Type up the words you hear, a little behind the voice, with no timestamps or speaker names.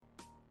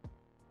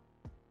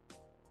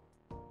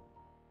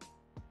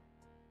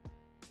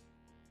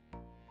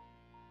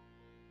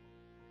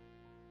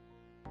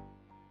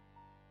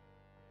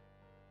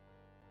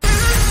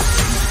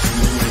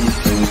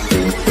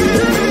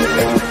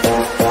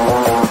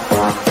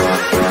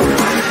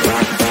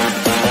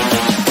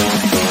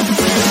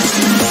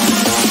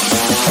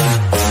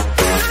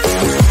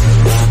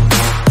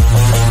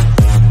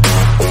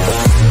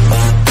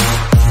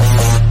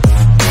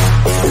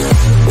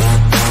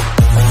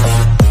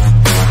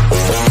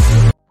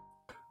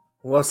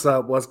What's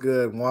up? What's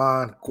good,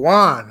 Juan?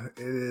 Guan.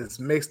 It is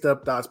Mixed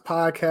Up Thoughts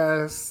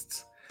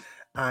Podcast.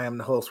 I am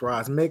the host,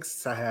 Roz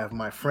Mix. I have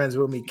my friends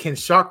with me, Ken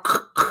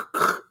Shark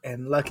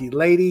and Lucky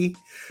Lady.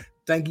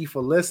 Thank you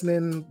for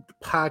listening. The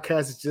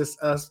podcast is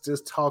just us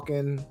just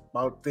talking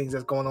about things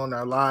that's going on in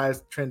our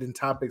lives, trending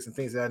topics and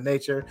things of that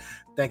nature.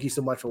 Thank you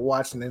so much for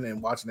watching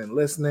and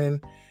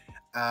listening.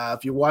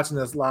 If you're watching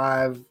us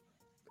live,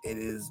 it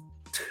is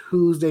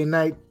Tuesday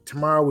night.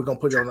 Tomorrow we're gonna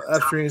put it on the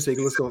upstream so you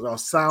can listen to it on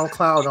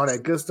SoundCloud and all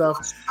that good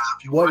stuff.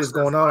 What is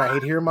going on? I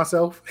hate hearing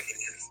myself.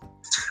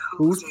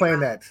 Who's playing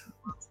that?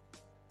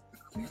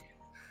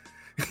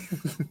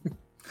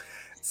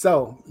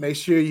 So make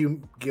sure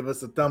you give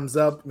us a thumbs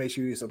up. Make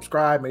sure you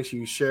subscribe. Make sure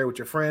you share with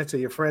your friends. Tell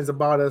your friends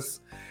about us.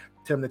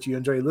 Tell them that you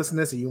enjoy listening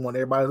to us and you want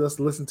everybody else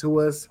to listen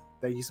to us.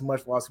 Thank you so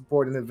much for our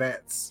support in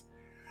advance.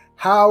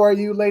 How are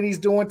you ladies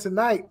doing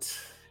tonight?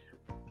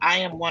 I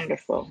am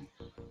wonderful.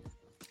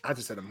 I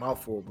just had a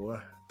mouthful, boy.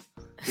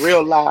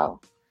 Real loud.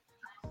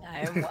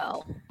 I am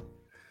well.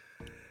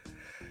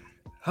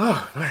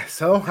 Oh,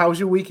 so how was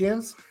your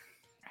weekends?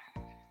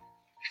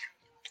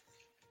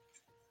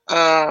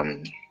 Yeah.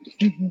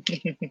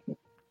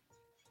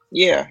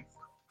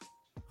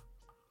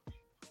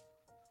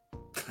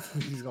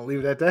 He's gonna leave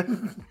it at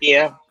that.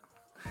 Yeah.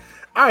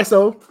 All right,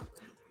 so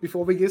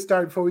before we get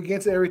started, before we get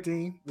into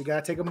everything, we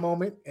gotta take a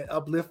moment and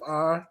uplift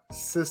our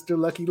sister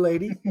Lucky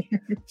Lady.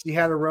 She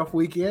had a rough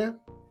weekend.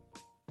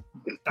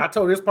 I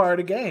told her it's part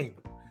of the game.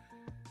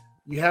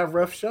 You have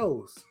rough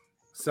shows.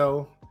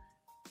 So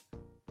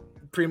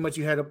pretty much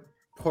you had a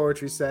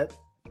poetry set.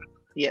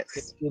 Yes.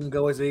 It didn't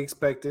go as they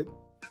expected.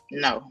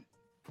 No.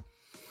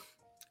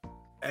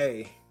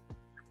 Hey.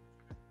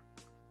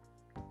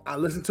 I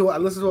listen to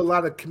a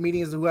lot of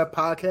comedians who have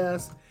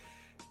podcasts,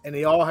 and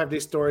they all have their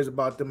stories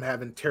about them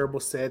having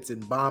terrible sets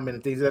and bombing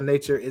and things of that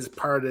nature. It is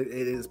part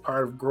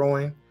of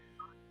growing.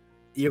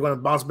 You're gonna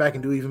bounce back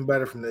and do even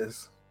better from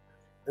this.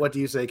 What do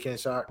you say, Ken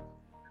Shark?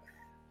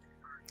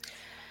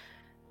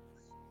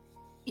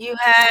 You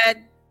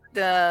had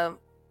the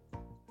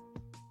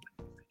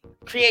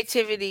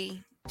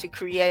creativity to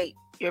create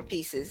your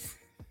pieces,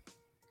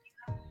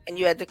 and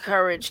you had the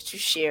courage to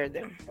share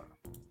them.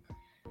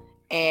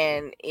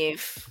 And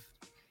if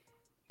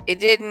it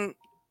didn't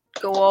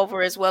go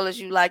over as well as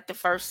you liked the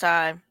first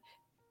time,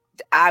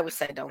 I would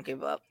say don't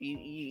give up.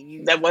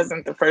 You That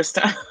wasn't the first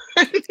time.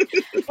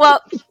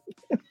 Well,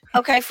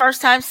 okay,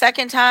 first time,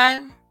 second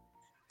time.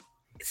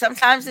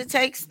 Sometimes it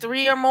takes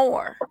 3 or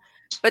more,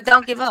 but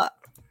don't give up.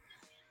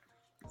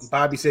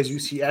 Bobby says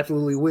she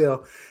absolutely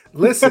will.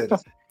 Listen,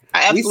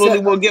 I absolutely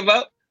will give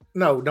up.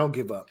 No, don't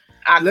give up.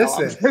 I know.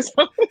 Listen,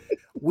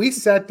 we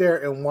sat there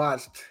and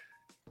watched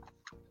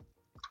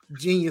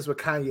Genius with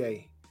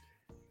Kanye.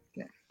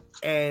 Yeah.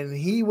 And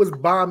he was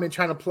bombing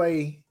trying to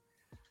play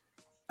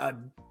a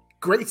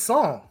great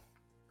song.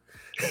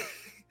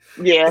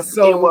 Yeah,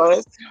 so, it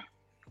was.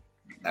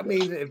 I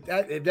mean, if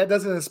that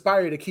doesn't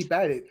inspire you to keep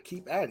at it,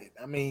 keep at it.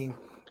 I mean,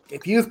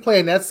 if he was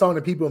playing that song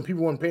to people and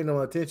people weren't paying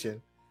no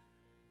attention,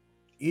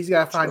 he's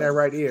got to find that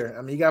right ear.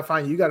 I mean, you got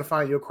to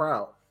find your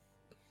crowd.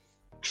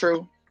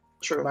 True.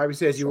 Bobby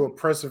says you will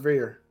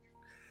persevere.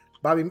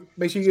 Bobby,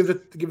 make sure you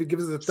give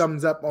us a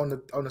thumbs up on the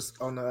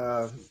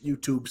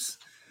YouTubes.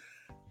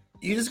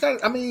 You just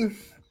got. I mean,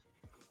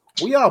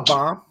 we all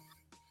bomb.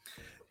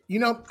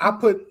 Okay,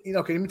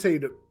 let me tell you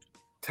the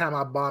time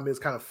I bombed. It was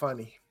kind of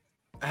funny.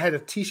 I had a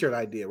T-shirt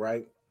idea,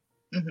 right?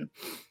 Mm-hmm.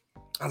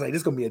 I was like, this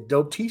is gonna be a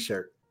dope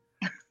T-shirt.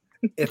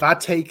 If I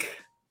take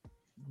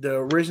the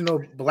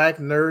original black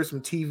nerds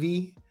from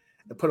TV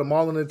and put them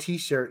all on a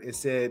T-shirt, it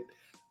said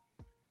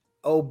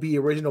OB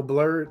original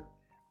blurred.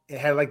 It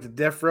had like the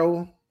death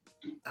row,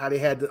 how they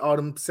had all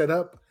them set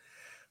up.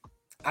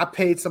 I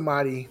paid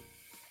somebody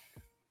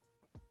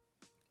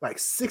like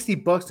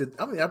 $60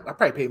 I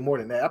probably paid more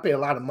than that. I paid a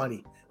lot of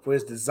money for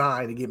his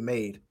design to get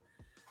made.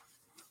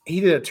 He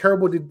did a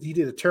terrible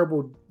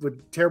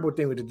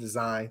thing with the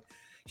design.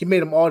 He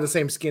made them all the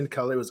same skin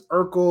color. It was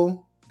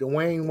Urkel,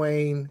 Dwayne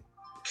Wayne,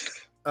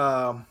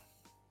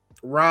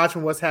 Raj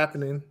from What's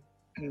Happening,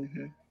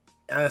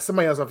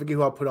 somebody else, I forget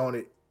who I put on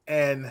it,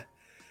 and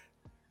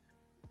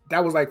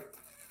that was like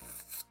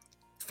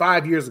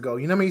 5 years ago.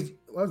 You know what I mean?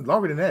 Well, it was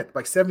longer than that,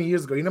 like 7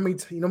 years ago. You know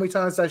how many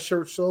times that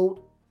shirt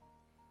sold?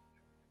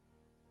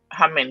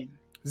 How many?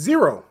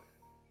 0.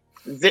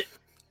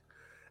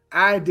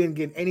 I didn't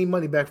get any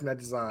money back from that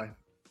design.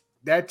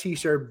 That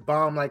T-shirt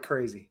bombed like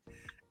crazy,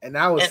 and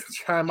I was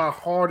trying my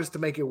hardest to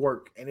make it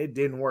work, and it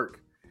didn't work.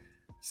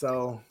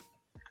 So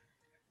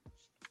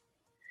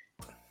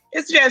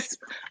it's just,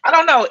 I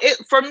don't know.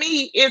 For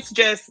me, it's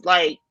just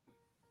like,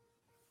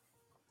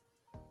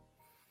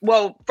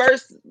 well,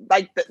 first,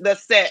 like the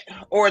set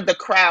or the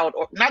crowd,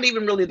 or not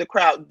even really the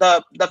crowd,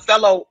 the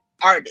fellow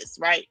artists,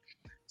 right?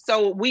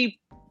 So we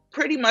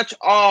pretty much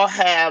all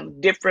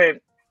have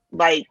different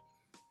like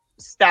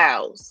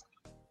styles.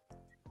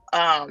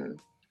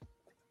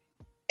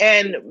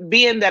 And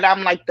being that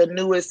I'm like the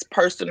newest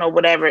person or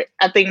whatever,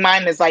 I think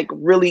mine is like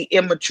really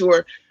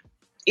immature.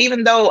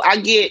 Even though I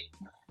get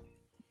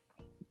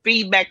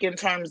feedback in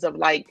terms of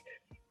like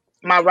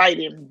my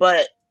writing.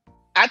 But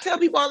I tell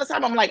people all the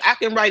time, I'm like, I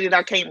can write it,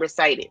 I can't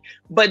recite it.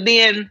 But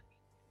then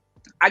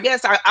I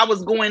guess I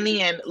was going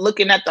in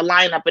looking at the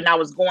lineup, and I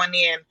was going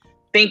in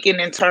thinking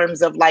in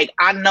terms of like,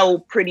 I know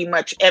pretty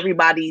much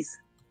everybody's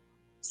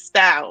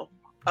style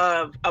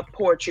of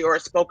poetry or a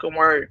spoken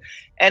word.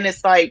 And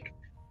it's like,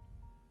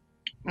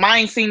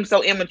 mine seems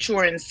so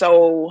immature and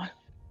so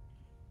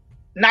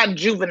not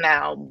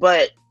juvenile,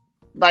 but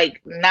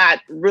like not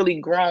really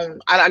grown.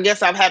 I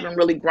guess I haven't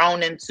really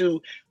grown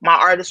into my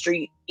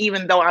artistry,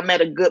 even though I'm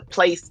at a good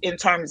place in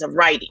terms of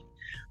writing.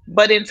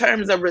 But in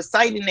terms of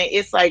reciting it,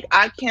 it's like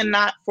I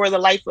cannot for the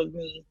life of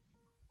me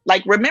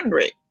like remember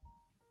it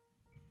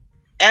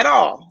at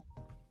all.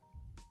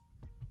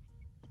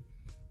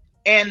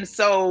 And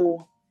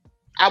so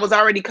I was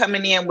already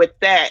coming in with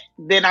that.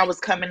 Then I was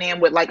coming in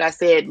with, like I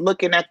said,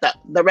 looking at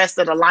the rest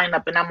of the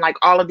lineup, and I'm like,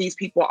 all of these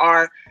people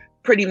are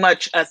pretty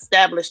much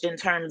established in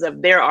terms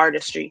of their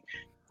artistry.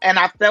 And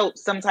I felt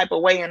some type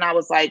of way, and I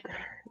was like,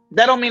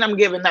 that don't mean I'm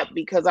giving up,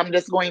 because I'm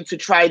just going to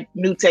try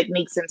new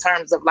techniques in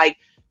terms of like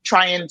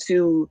trying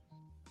to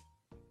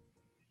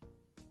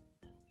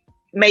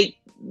make,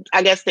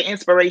 I guess, the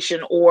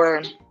inspiration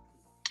or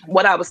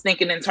what I was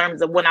thinking in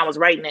terms of when I was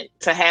writing it,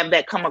 to have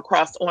that come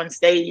across on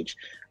stage.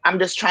 I'm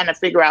just trying to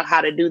figure out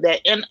how to do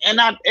that. And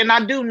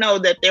I do know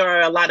that there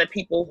are a lot of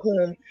people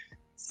whom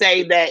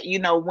say that, you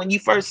know, when you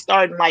first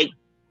start, like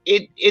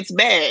it's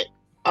bad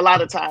a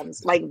lot of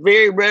times. Like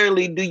very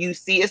rarely do you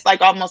see, it's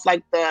like almost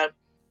like the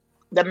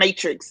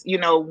Matrix, you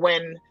know,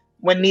 when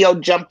Neo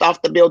jumped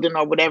off the building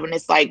or whatever, and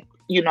it's like,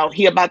 you know,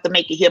 he about to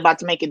make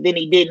it, then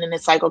he didn't. And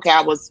it's like, okay,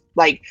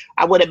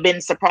 I would have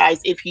been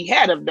surprised if he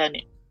had have done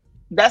it.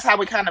 That's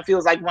how it kind of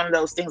feels like one of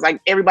those things.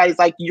 Like everybody's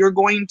like, you're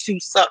going to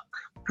suck,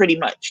 pretty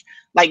much.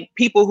 Like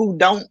people who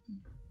don't,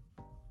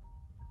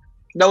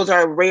 those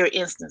are rare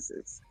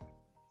instances.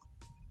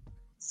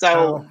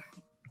 So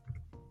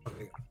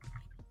okay.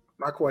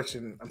 My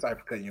question, I'm sorry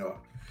for cutting you off.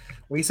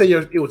 When you say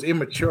it was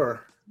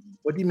immature,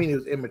 what do you mean it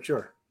was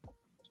immature?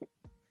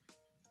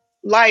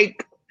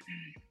 Like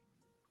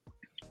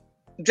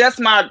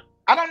just I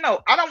don't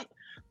know. I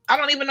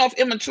don't even know if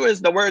immature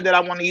is the word that I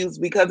want to use,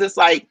 because it's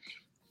like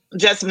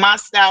just my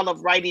style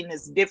of writing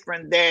is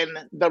different than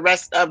the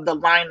rest of the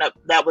lineup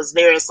that was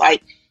there. It's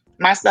like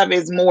my stuff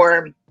is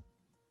more,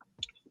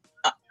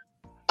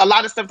 a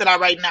lot of stuff that I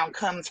write now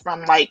comes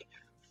from like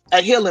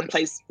a healing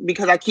place,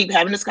 because I keep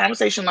having this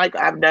conversation like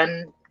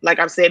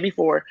I've said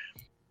before,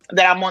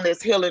 that I'm on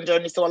this healing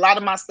journey. So a lot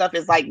of my stuff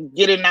is like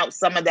getting out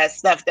some of that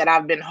stuff that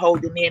I've been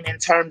holding in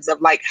terms of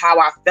like how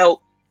I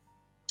felt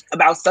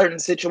about certain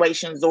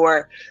situations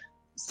or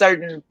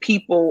certain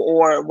people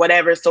or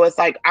whatever. So it's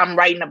like I'm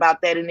writing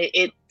about that, and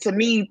it to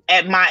me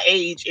at my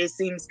age it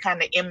seems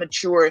kind of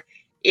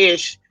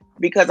immature-ish,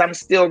 because I'm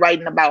still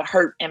writing about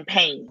hurt and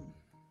pain,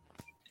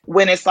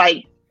 when it's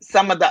like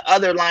some of the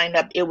other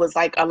lineup, it was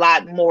like a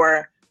lot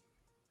more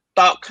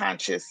thought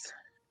conscious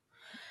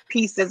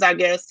pieces, I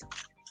guess.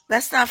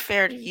 That's not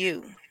fair to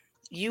you.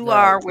 You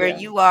are where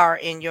you are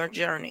in your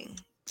journey.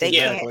 They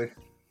can't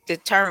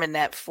determine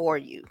that for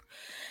you.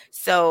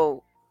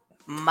 So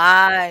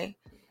my,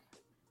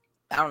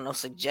 I don't know,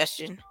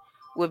 suggestion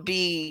would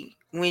be,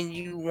 when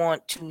you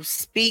want to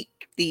speak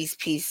these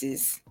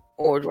pieces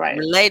or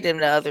relate them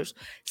to others,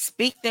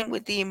 speak them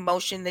with the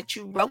emotion that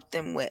you wrote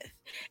them with.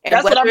 And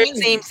that's whether it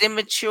seems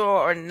immature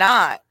or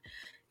not,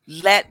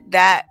 let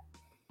that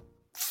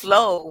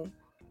flow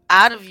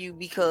out of you,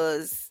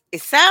 because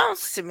it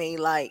sounds to me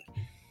like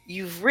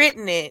you've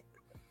written it,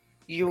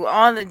 you're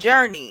on the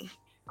journey,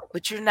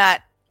 but you're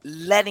not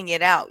letting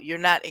it out. You're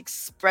not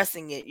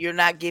expressing it. You're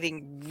not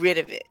getting rid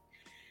of it.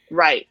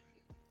 Right.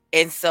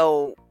 And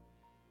so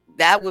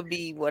that would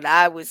be what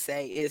I would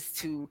say, is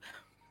to,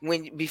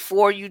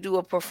 before you do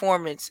a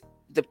performance,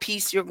 the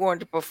piece you're going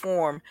to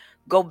perform,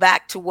 go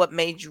back to what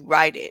made you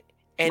write it,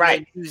 and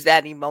then use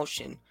that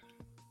emotion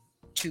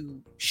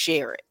to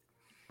share it.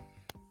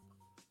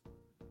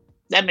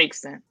 That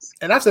makes sense.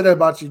 And I said that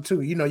about you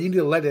too. You know, you need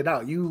to let it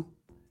out. You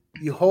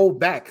hold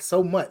back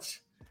so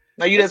much.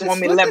 No, you just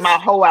want me to let my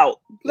hoe out.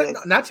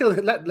 Not to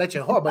let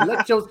your hoe, but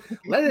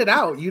let it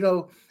out. You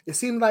know, it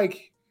seemed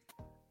like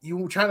you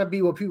were trying to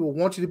be what people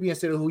want you to be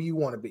instead of who you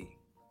want to be.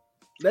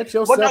 Let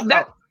yourself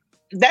out.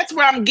 That's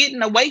where I'm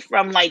getting away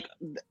from. Like,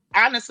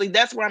 honestly,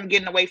 that's where I'm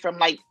getting away from.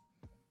 Like,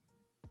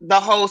 the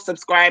whole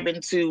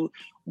subscribing to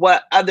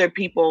what other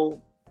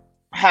people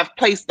have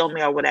placed on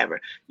me or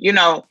whatever. You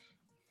know,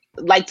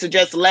 like to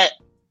just let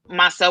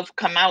myself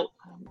come out.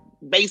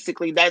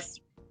 Basically,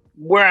 that's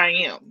where I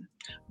am.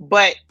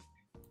 But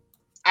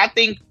I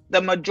think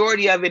the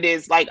majority of it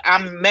is like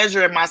I'm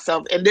measuring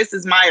myself, and this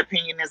is my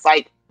opinion, is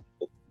like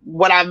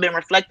what I've been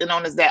reflecting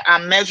on is that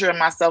I'm measuring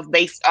myself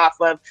based off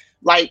of,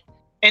 like,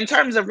 in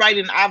terms of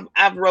writing,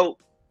 I've wrote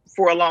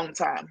for a long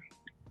time.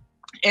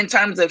 In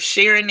terms of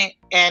sharing it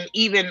and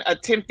even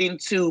attempting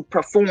to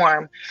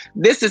perform,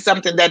 this is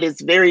something that is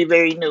very,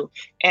 very new.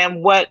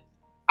 And what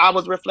I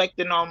was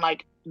reflecting on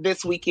like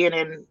this weekend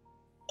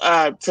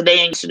and today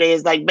and yesterday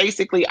is like,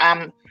 basically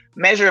I'm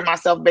measure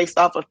myself based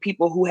off of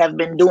people who have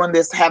been doing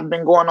this, have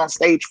been going on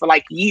stage for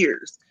like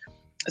years.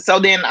 So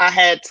then I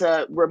had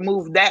to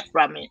remove that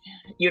from it,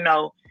 you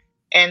know?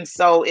 And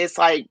so it's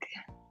like,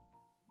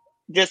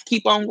 just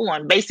keep on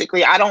going.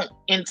 Basically, I don't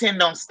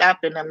intend on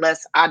stopping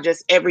unless I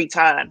just every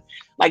time,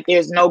 like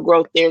there's no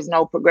growth, there's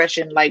no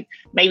progression. Like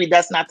maybe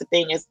that's not the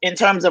thing. Is in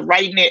terms of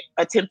writing it,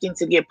 attempting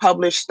to get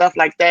published, stuff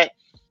like that,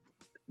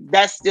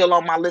 that's still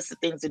on my list of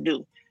things to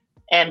do.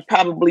 And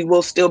probably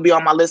will still be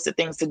on my list of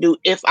things to do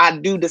if I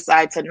do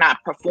decide to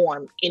not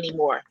perform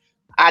anymore.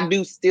 I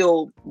do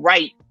still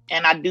write,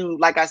 and I do,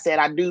 like I said,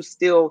 I do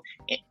still,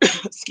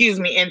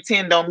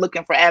 intend on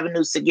looking for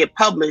avenues to get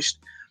published.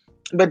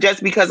 But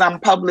just because I'm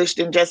published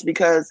and just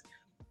because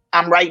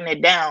I'm writing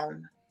it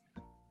down,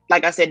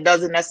 like I said,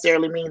 doesn't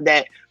necessarily mean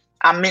that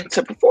I'm meant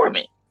to perform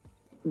it.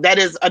 That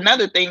is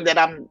another thing that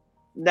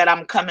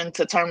I'm coming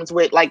to terms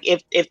with. Like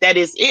if that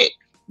is it,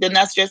 then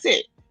that's just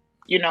it.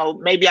 You know,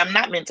 maybe I'm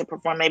not meant to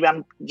perform. Maybe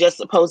I'm just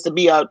supposed to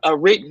be a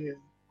written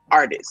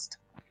artist.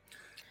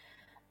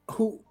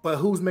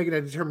 Who's making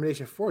that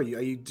determination for you?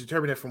 Are you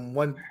determining it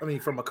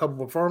from a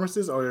couple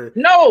performances or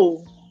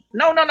No.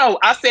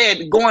 I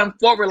said going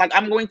forward, like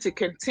I'm going to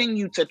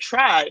continue to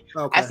try.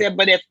 Okay. I said,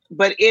 but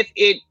if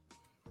it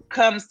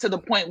comes to the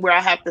point where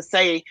I have to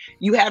say,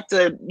 you have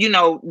to, you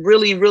know,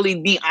 really, really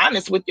be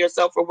honest with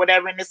yourself or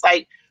whatever. And it's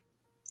like,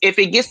 if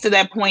it gets to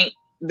that point,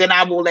 then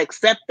I will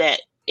accept that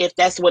if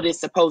that's what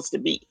it's supposed to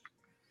be.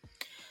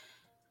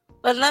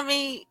 But let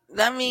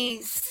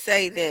me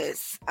say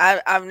this.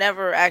 I've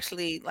never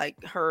actually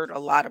like heard a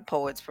lot of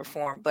poets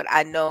perform, but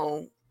I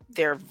know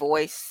their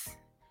voice.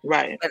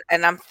 Right.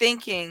 And I'm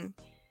thinking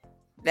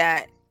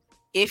that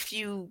if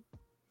you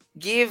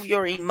give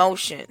your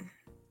emotion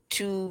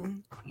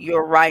to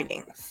your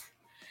writings,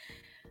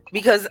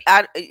 because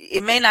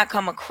it may not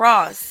come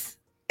across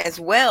as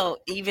well,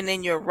 even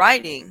in your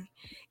writing,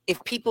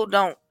 if people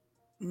don't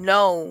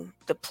know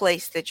the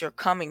place that you're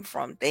coming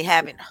from, they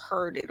haven't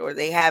heard it or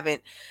they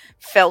haven't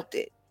felt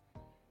it.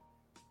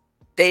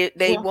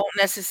 They won't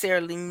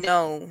necessarily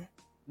know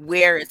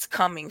where it's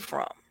coming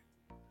from.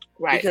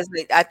 Right. Because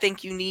I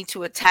think you need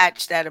to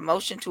attach that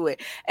emotion to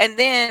it. And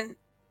then,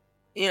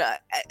 you know,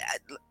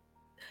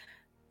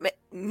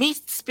 me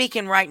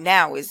speaking right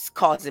now is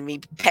causing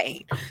me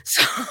pain.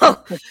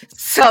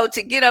 So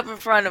to get up in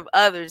front of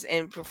others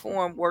and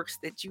perform works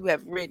that you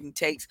have written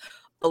takes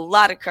a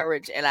lot of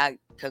courage. And I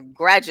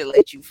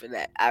congratulate you for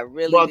that. I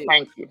really do.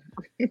 Thank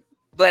you.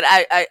 But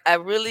I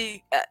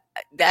really,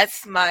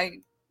 that's my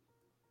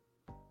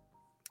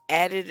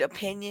added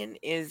opinion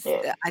is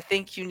that I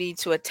think you need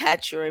to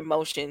attach your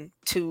emotion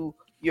to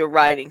your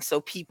writing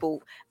so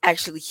people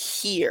actually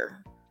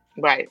hear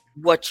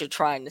what you're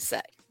trying to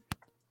say.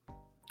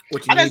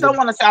 I just don't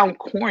want to sound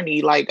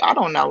corny. Like, I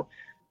don't know.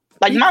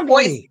 Like my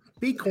voice.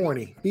 Be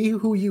corny. Be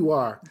who you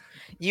are.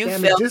 You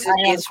feel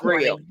it's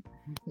real.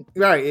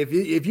 Right.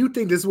 If you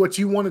think this is what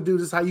you want to do,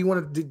 this is how you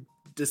want to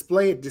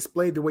display it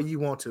the way you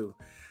want to.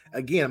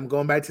 Again, I'm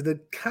going back to the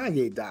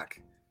Kanye doc.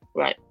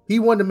 Right. He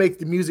wanted to make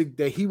the music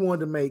that he wanted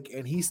to make,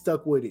 and he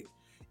stuck with it.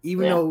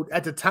 Even though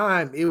at the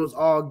time it was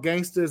all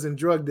gangsters and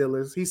drug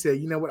dealers, he said,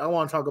 "You know what? I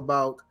want to talk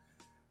about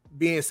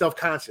being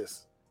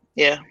self-conscious."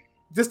 Yeah.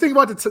 Just think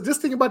about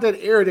that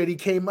era that he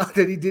came out,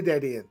 that he did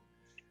that in.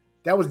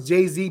 That was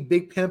Jay-Z,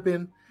 Big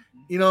Pimpin'.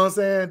 You know what I'm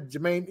saying?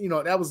 Jermaine. You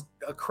know, that was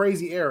a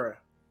crazy era.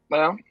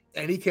 Well,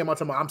 and he came out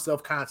talking about, "I'm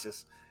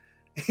self-conscious."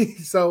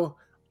 So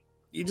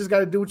you just got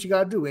to do what you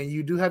got to do. And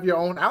you do have your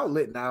own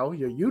outlet now,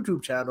 your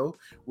YouTube channel,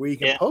 where you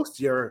can post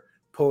your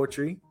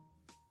poetry.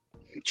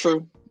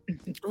 True.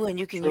 Ooh, and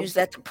you can use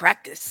that to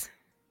practice.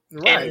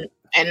 Right.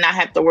 And not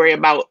have to worry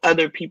about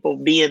other people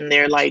being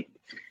there, like,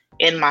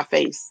 in my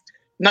face.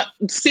 Not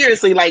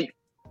seriously, like,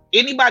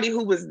 anybody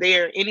who was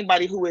there,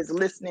 anybody who is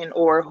listening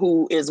or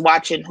who is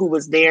watching, who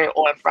was there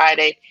on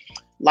Friday,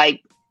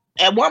 like,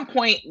 at one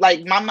point,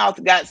 like, my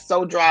mouth got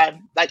so dry,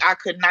 like, I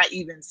could not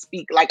even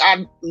speak. Like,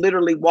 I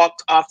literally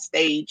walked off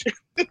stage.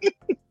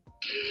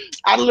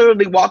 I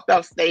literally walked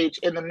off stage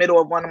in the middle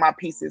of one of my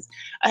pieces.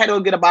 I had to go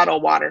get a bottle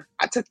of water.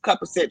 I took a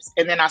couple sips,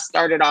 and then I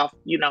started off,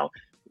 you know,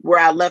 where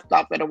I left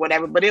off at or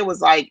whatever. But it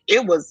was like,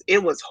 it was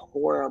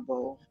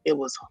horrible. It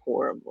was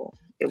horrible.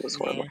 It was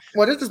horrible.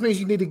 Well, this just means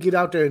you need to get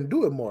out there and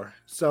do it more.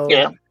 So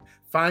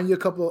find you a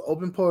couple of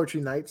open poetry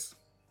nights.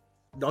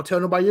 Don't tell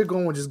nobody you're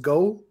going. Just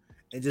go.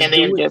 And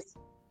do it.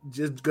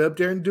 Just go up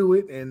there and do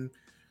it, and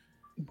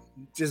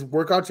just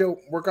work out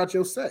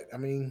your set. I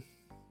mean,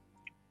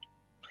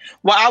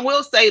 well, I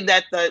will say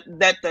that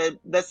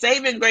the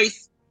saving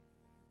grace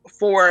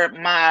for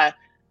my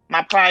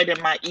pride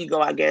and my ego,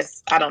 I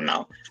guess, I don't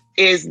know,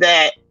 is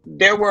that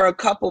there were a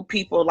couple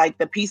people, like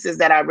the pieces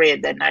that I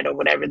read that night or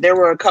whatever. There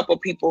were a couple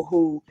people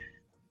who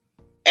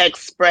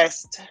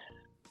expressed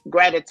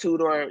gratitude,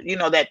 or, you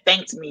know, that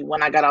thanked me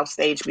when I got off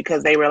stage,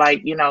 because they were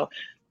like, you know,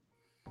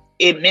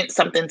 it meant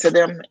something to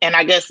them. And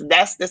I guess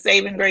that's the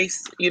saving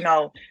grace. You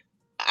know,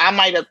 I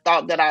might have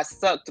thought that I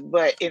sucked,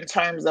 but in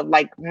terms of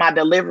like my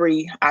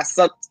delivery, I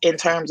sucked in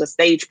terms of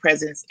stage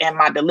presence and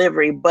my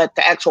delivery. But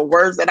the actual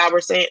words that I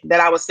was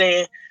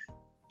saying,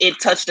 it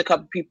touched a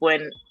couple people,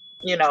 and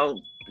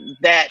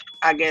that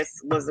I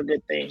guess was a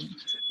good thing.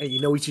 And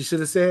you know what you should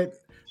have said?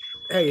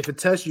 Hey, if it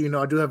touched you,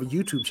 I do have a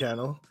YouTube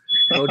channel.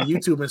 Go to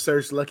YouTube and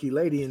search Lucky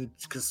Lady and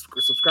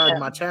subscribe to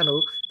my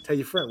channel. Tell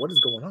your friend what is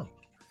going on.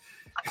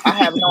 I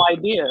have no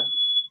idea.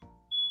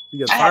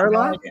 You got fire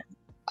alarm?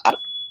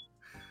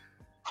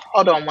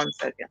 Hold on 1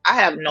 second. I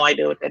have no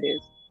idea what that is.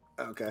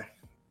 Okay.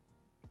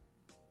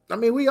 I'm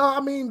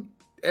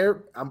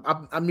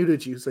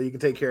muted you, so you can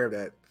take care of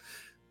that.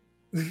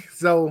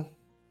 So,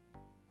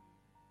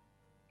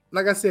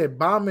 like I said,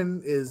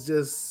 bombing is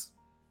just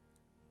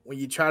when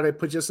you try to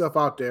put yourself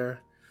out there,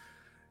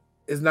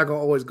 it's not gonna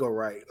always go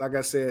right. Like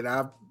I said,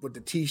 with the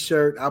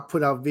t-shirt, I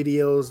put out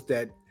videos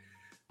that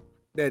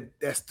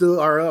still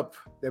are up.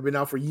 They've been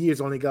out for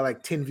years, only got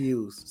like 10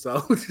 views.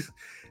 So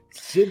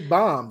shit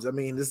bombs. I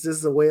mean, this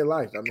is a way of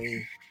life. I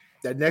mean,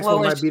 that next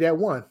one might be that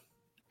one.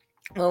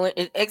 Well,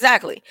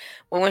 exactly.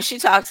 Well, when she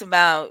talks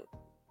about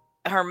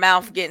her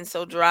mouth getting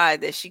so dry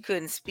that she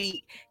couldn't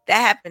speak,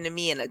 that happened to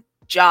me in a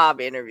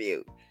job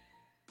interview.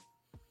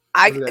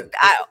 I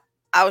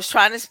was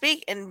trying to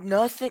speak and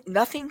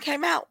nothing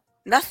came out.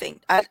 Nothing.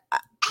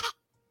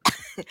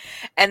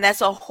 And that's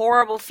a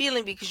horrible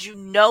feeling because you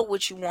know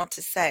what you want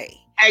to say.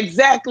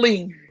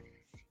 Exactly.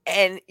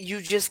 And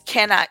you just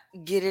cannot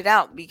get it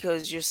out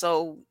because you're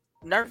so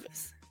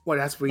nervous. Well,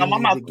 that's where my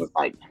mouth was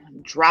like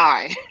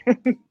dry. Have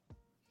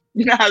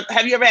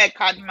you ever had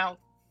cotton mouth?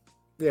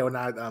 Yeah, when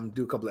I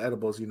do a couple of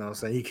edibles, you know what I'm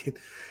saying? You can.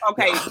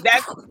 Okay,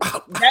 that's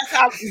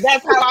how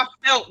I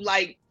felt.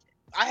 Like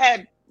I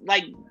had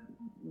like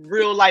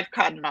real life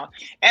cotton mouth,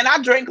 and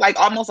I drank like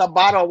almost a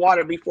bottle of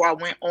water before I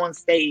went on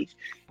stage.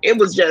 It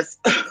was just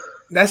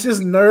that's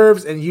just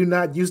nerves, and you're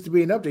not used to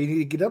being up there. You need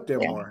to get up there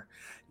more.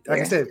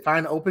 Like I said,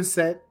 find an open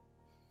set,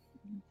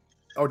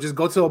 or just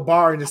go to a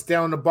bar and just stay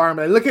on the bar and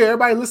be like, look here,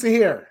 everybody, listen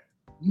here.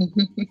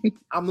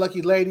 I'm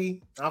Lucky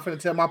Lady. I'm finna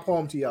tell my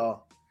poem to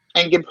y'all.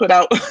 And get put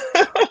out.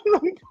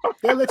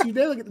 They'll let you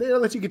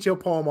get your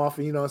poem off,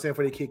 and you know what I'm saying,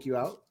 before they kick you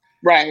out.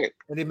 Right.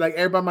 And they'll be like,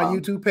 everybody on my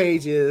YouTube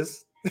page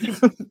is.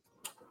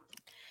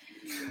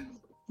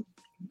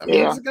 I mean,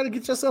 you just gotta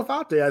get yourself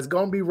out there. It's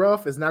gonna be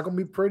rough. It's not gonna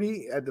be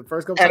pretty at the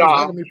first couple times. It's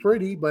not gonna be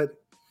pretty, but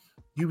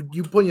you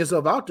putting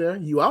yourself out there.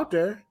 You out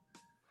there.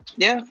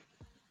 Yeah.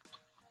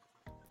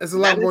 It's a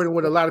lot more than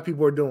what a lot of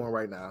people are doing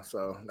right now.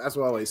 So that's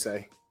what I always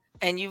say.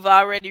 And you've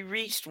already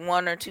reached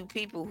one or two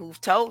people who've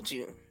told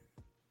you,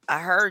 I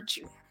heard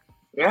you.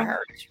 Yeah. I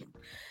heard you.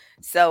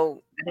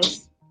 So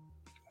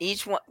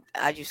each one,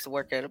 I used to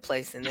work at a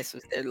place and this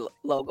was their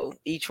logo.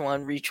 Each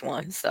one, reach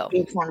one. So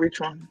each one, reach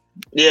one.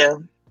 Yeah.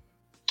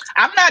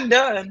 I'm not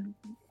done.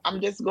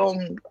 I'm just going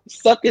to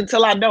suck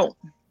until I don't.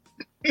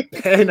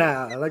 Hey,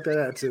 now, I like that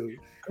attitude.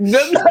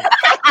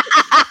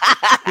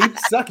 Keep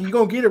sucking. You're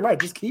going to get it right.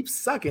 Just keep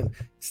sucking.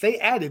 Stay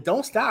at it.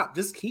 Don't stop.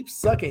 Just keep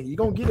sucking. You're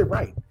going to get it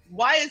right.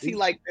 Why is he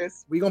like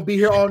this? We're going to be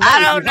here all night. I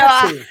don't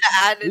know.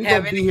 We're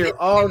going to be here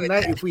all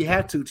night if we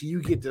have to till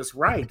you get this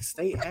right.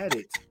 Stay at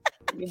it.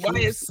 Why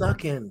is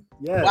sucking?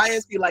 Yes. Why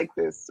is he like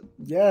this?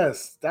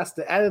 Yes. That's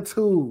the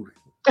attitude.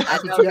 I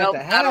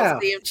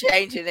don't see him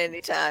changing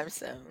anytime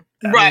soon.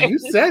 Right. I mean, you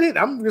said it.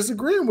 I'm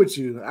disagreeing with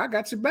you. I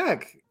got your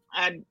back.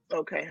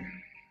 Okay.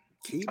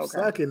 Keep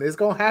sucking. It's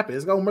gonna happen.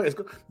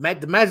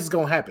 The magic's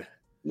gonna happen.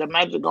 The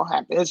magic gonna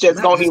happen. It's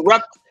just gonna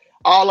erupt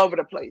all over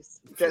the place.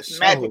 Just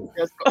magic.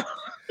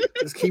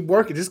 Just keep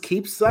working. Just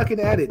keep sucking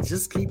at it.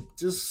 Just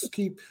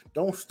keep.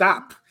 Don't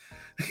stop.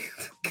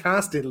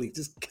 Constantly.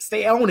 Just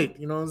stay on it.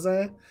 You know what I'm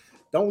saying?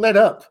 Don't let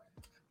up.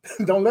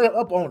 Don't let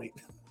up on it.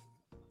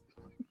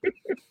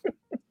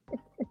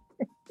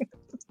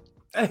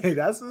 Hey,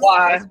 that's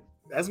why.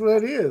 That's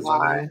what it is.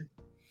 Why? I mean,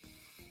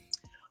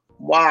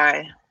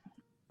 why?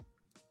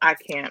 I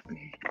can't.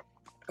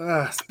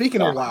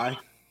 Speaking of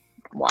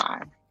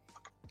why.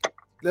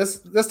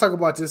 Let's talk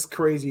about this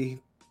crazy.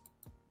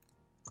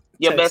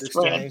 Your best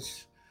friend.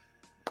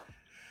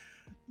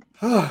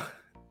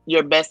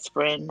 Your best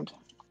friend.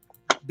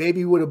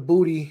 Baby with a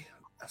booty.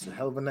 That's a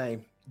hell of a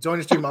name. Join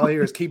the stream. All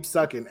here is keep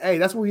sucking. Hey,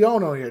 that's what we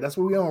on here. That's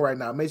what we on right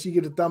now. Make sure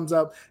you give a thumbs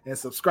up and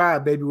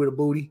subscribe, baby with a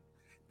booty.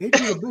 Baby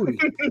with a booty.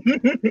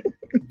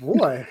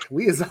 Boy,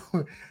 we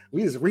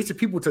is reaching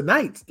people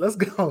tonight. Let's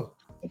go.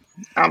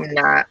 I'm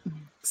not.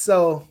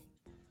 So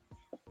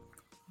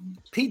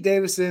Pete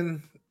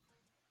Davidson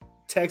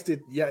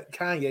texted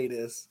Kanye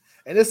this,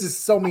 and this is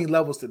so many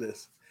levels to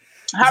this.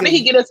 How did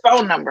he get his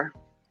phone number?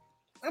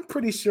 I'm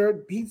pretty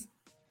sure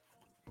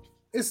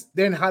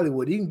they're in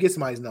Hollywood. You can get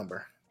somebody's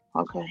number.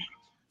 Okay.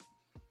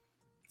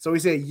 So he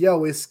said,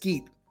 yo, it's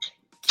Skeet.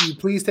 Can you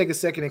please take a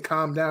second and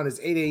calm down? It's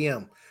 8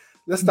 a.m.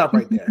 Let's stop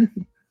right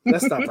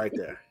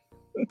there.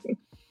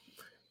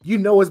 You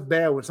know it's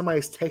bad when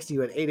somebody's texting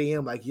you at 8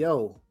 a.m. like,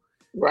 yo,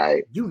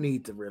 right? You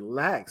need to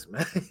relax,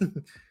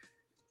 man.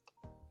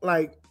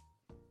 Like,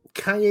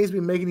 Kanye's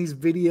been making these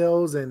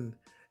videos and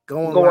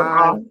going live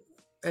on.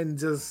 And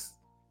just,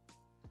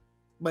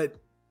 but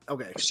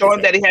okay.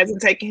 Showing that he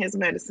hasn't taken his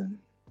medicine.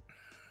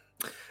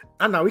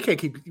 I know we can't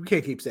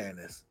keep saying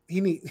this.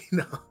 He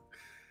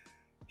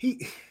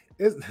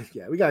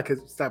Yeah, we gotta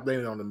stop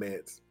blaming it on the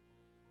meds.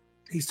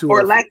 He's too or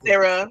old. lack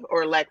thereof,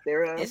 or lack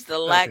thereof. It's the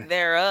lack Okay.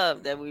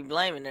 thereof that we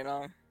blaming it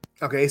on.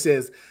 Okay, it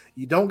says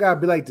you don't gotta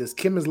be like this.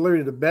 Kim is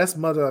literally the best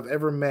mother I've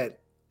ever met.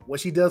 What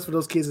she does for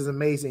those kids is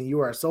amazing. You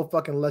are so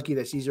fucking lucky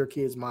that she's your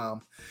kid's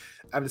mom.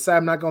 I've decided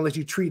I'm not gonna let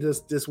you treat us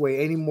this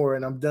way anymore,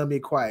 and I'm done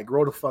being quiet.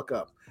 Grow the fuck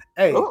up.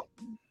 Hey, Ooh.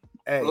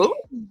 hey, Ooh.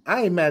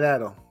 I ain't mad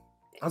at him.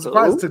 I'm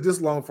surprised Ooh. it took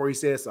this long before he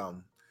said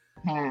something.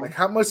 Hmm. Like,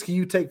 how much can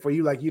you take for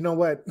you? Like, you know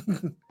what?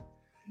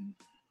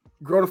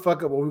 Grow the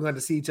fuck up, or we're going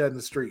to see each other in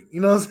the street.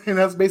 You know what I'm saying?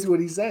 That's basically what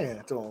he's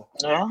saying to him.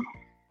 Yeah.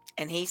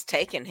 And he's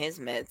taking his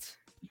meds.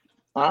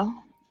 Huh?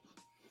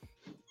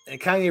 And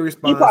Kanye He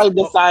responds,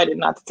 probably decided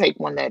not to take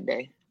one that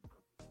day.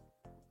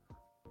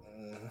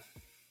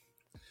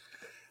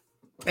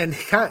 and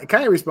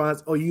Kanye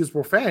responds, "Oh, you use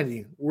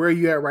profanity. Where are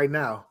you at right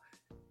now?"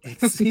 And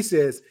he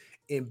says,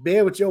 "In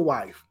bed with your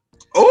wife."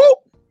 Oh,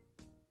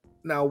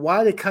 Now,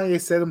 why did Kanye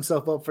set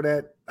himself up for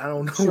that? I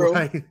don't know. True.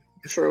 Why.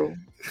 true.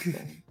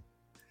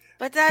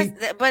 But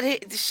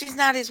she's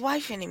not his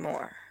wife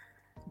anymore.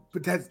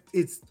 But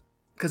it's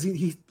because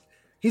he's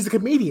a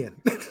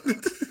comedian.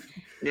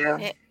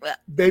 Yeah. Well,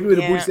 Baby with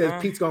a booty Yeah,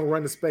 says Pete's gonna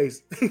run the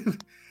space.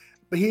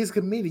 But he's a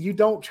comedian. You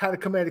don't try to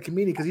come at a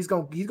comedian because he's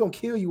gonna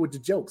kill you with the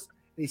jokes.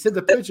 And he sent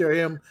a picture of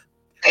him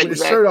with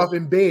his shirt off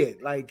in bed,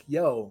 like,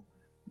 "Yo,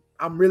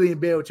 I'm really in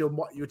bed with your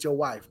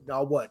wife."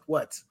 No, what?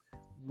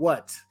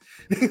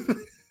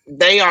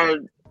 They are,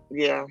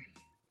 yeah.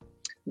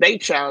 They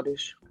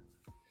childish.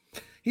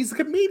 He's a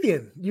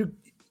comedian.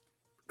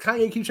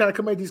 Kanye keep trying to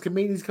come at these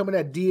comedians coming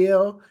at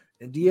DL,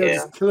 and DL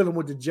just killing them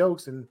with the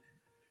jokes. And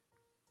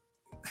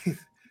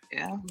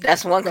Yeah.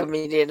 that's one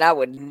comedian I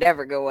would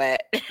never go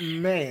at.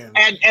 man,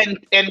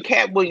 And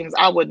Cat Williams,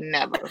 I would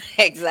never.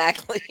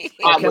 Exactly.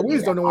 Cat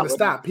Williams don't know when to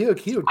stop.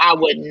 I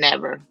would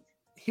never.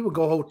 He would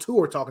go a whole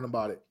tour talking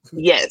about it.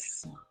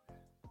 Yes.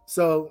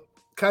 So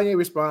Kanye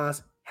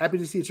responds, "Happy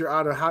to see that you're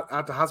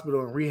out the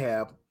hospital and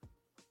rehab."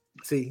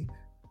 See,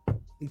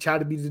 he tried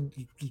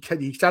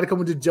to come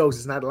with the jokes.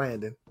 It's not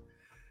landing.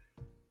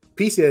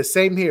 P says,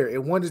 "Same here.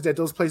 It wonders that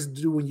those places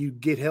do when you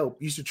get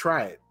help. You should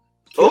try it."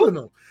 Killing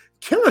them.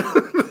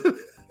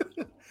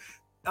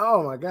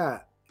 Oh my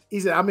God. He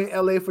said, "I'm in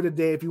LA for the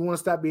day. If you want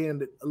to stop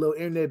being a little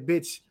internet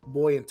bitch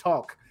boy and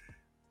talk."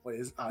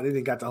 They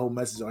didn't got the whole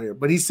message on here.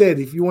 But he said,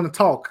 "If you want to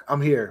talk,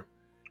 I'm here."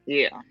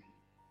 Yeah.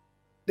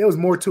 There was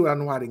more to it. I don't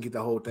know why I didn't get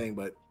the whole thing,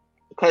 but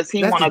Because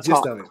he that's the wants to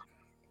gist talk. of it.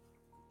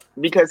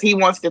 Because he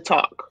wants to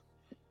talk.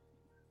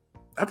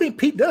 I think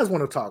Pete does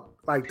want to talk.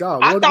 Like,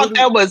 dog. I thought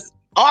that was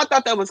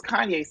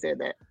Kanye said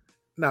that.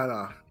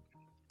 No.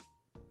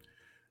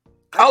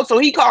 Oh, so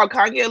he called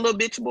Kanye a little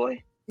bitch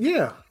boy?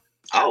 Yeah.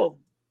 Oh.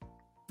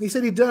 He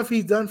said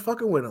he's done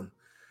fucking with him.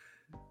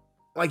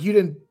 Like, you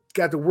didn't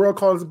got the world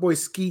calling the boy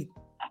Skeet.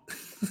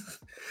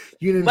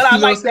 You didn't. But I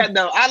like that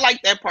though. I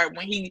like that part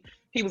when he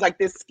was like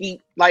this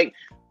Skeet. Like,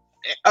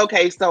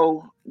 okay,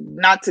 so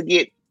not to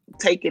get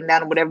taken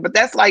down or whatever, but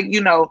that's like,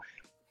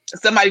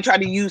 somebody try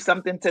to use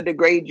something to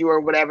degrade you or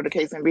whatever the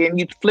case may be, and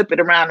you flip it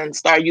around and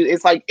start you.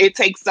 It's like it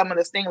takes some of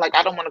this thing. Like,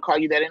 I don't want to call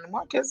you that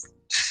anymore because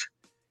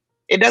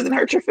it doesn't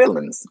hurt your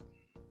feelings.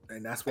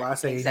 And that's why I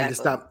say Exactly. he need to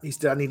stop. He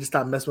still need to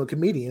stop messing with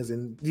comedians,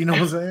 and you know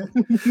what I'm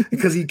saying?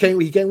 Because he can't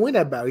win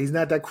that battle. He's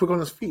not that quick on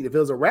his feet. If it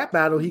was a rap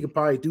battle, he could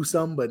probably do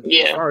something. But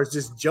as far as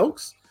just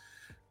jokes,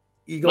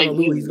 he's gonna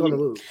lose. He's gonna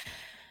lose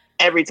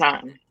every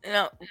time.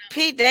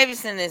 Pete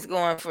Davidson is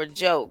going for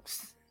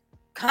jokes.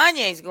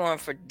 Kanye's going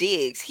for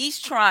digs. He's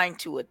trying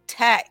to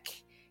attack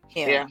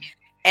him,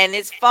 and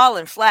it's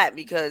falling flat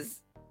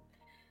because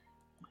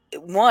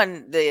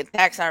one, the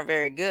attacks aren't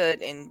very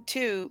good, and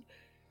two,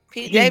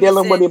 Pete Davidson,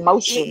 dealing with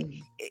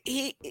emotion.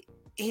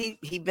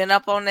 He been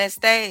up on that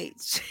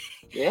stage,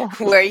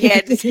 where he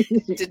had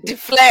to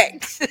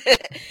deflect,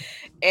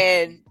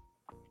 and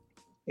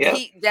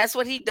that's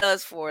what he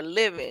does for a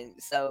living.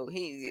 So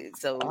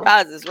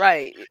Roz is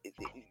right.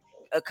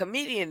 A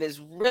comedian is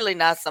really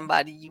not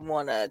somebody you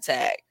want to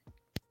attack.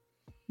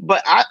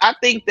 But I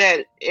think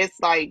that it's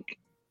like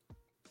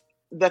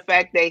the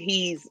fact that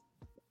he's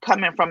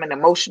coming from an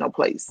emotional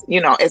place,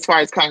 as far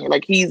as Kanye,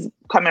 like he's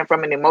coming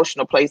from an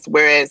emotional place,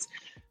 whereas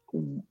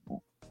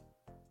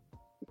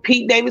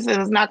Pete Davidson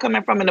is not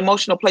coming from an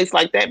emotional place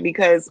like that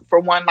because,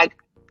 for one, like,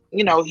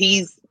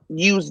 he's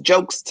used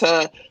jokes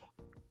to,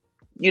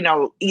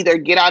 either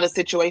get out of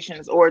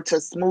situations or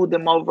to smooth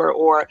them over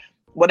or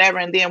whatever.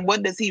 And then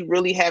what does he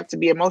really have to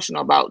be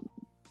emotional about?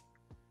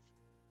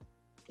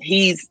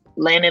 He's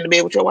laying in the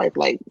bed with your wife.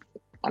 Like,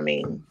 I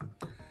mean.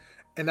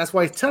 And that's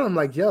why he's telling him,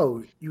 like,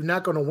 yo, you're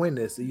not going to win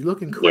this. You're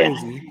looking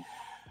crazy. Yeah.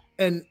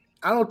 And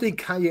I don't think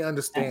Kanye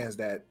understands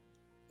that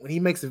when he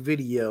makes a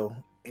video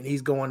and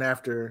he's going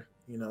after,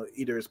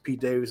 either it's Pete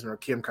Davidson or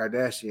Kim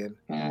Kardashian,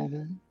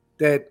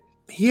 that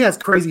he has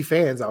crazy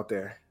fans out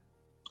there.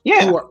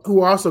 Yeah.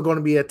 Who are also going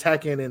to be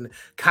attacking and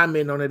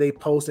commenting on they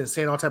post and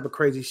saying all type of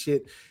crazy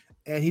shit.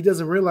 And he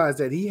doesn't realize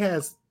that he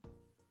has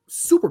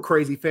super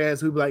crazy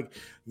fans who be like,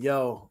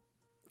 yo,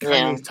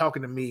 Kanye's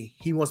talking to me.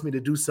 He wants me to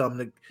do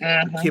something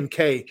to Kim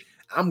K.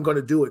 I'm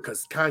gonna do it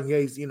because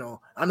Kanye's,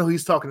 I know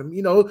he's talking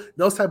to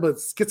those type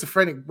of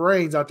schizophrenic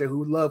brains out there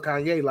who love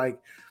Kanye. Like,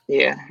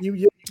 yeah,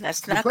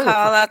 let's not call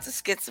out the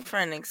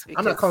schizophrenics.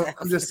 I'm not calling.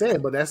 I'm just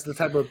saying, but that's the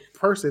type of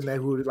person that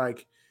who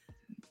like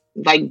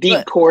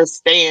deep core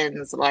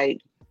stands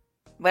like.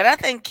 But I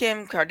think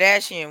Kim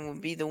Kardashian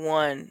would be the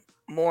one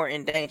more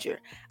in danger.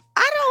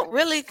 I don't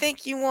really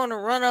think you want to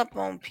run up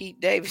on Pete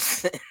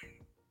Davidson.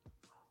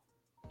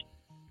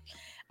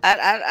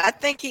 I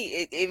think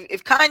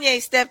if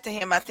Kanye stepped to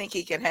him, I think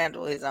he can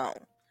handle his own.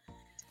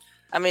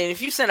 I mean,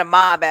 if you send a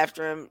mob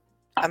after him,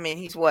 I mean,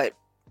 he's what,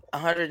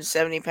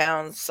 170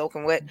 pounds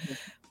soaking wet.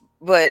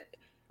 But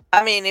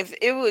I mean, if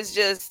it was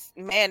just,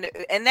 man,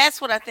 and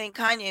that's what I think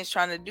Kanye is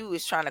trying to do,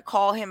 is trying to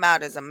call him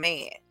out as a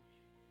man.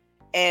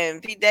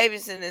 And Pete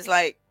Davidson is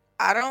like,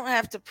 I don't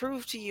have to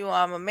prove to you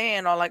I'm a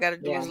man. All I got to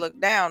do is look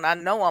down. I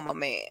know I'm a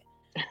man.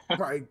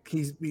 Right.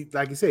 He's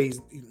like you say,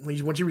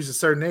 once you reach a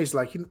certain age,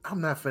 like,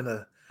 I'm not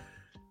finna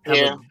have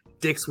a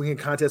dick swinging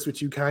contest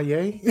with you,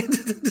 Kanye.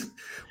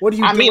 What do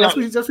you do?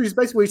 That's what he's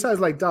basically saying.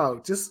 Like,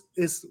 dog,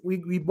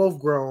 we both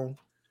grown.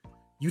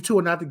 You two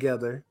are not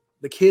together.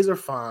 The kids are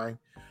fine.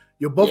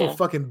 You're both are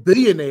fucking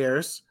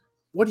billionaires.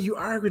 What are you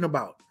arguing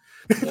about?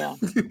 Yeah.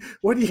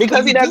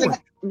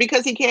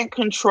 Because he can't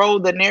control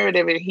the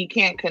narrative and he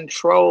can't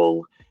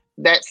control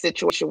that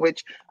situation,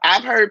 which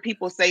I've heard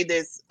people say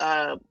this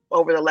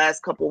over the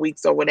last couple of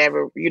weeks or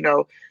whatever,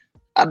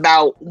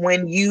 about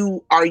when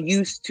you are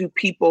used to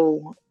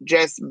people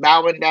just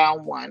bowing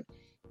down one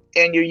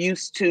and you're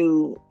used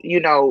to,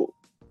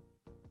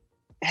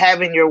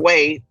 having your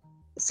way.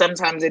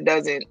 Sometimes it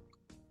doesn't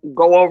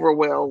go over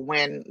well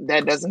when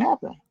that doesn't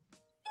happen.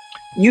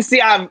 You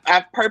see, I've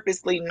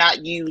purposely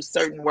not used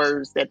certain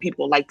words that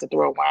people like to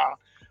throw around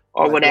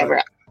or like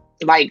whatever,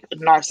 like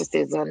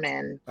narcissism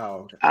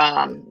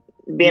and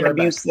being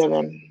abusive.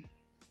 And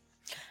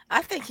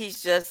I think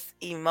he's just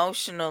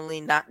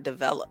emotionally not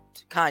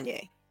developed,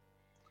 Kanye.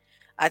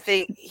 I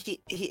think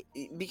he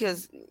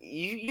because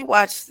you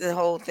watch the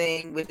whole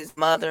thing with his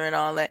mother and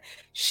all that.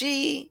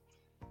 She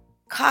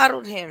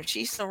coddled him.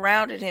 She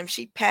surrounded him.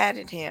 She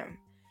patted him.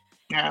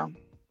 Yeah.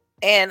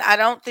 And I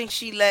don't think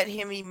she let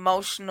him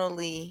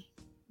emotionally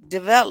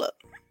develop.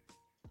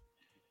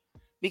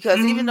 Because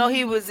even though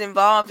he was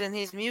involved in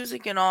his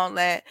music and all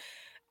that,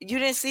 you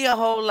didn't see a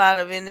whole lot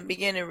of, in the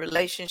beginning,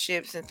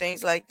 relationships and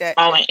things like that.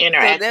 Oh, and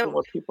interacting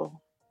with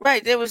people.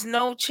 Right. There was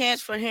no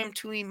chance for him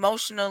to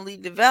emotionally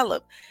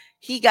develop.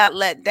 He got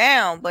let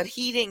down, but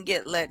he didn't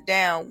get let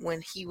down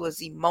when he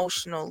was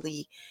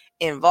emotionally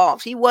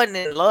involved. He wasn't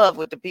in love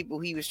with the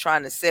people he was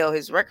trying to sell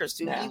his records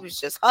to. Yeah. He was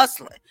just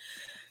hustling.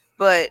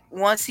 But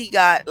once he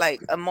got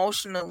like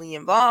emotionally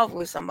involved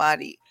with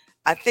somebody,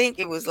 I think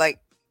it was like,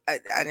 I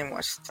didn't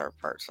watch the third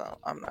part, so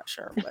I'm not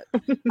sure. But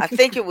I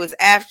think it was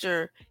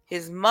after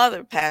his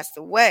mother passed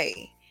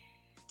away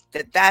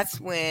that's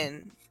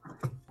when,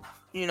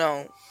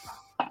 the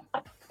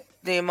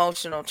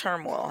emotional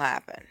turmoil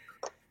happened.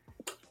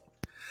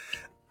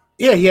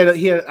 Yeah, he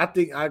had. I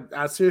think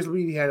I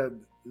seriously had a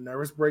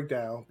nervous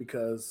breakdown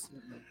because,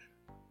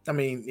 I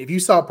mean, if you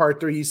saw part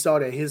 3, you saw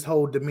that his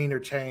whole demeanor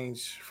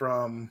changed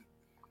from.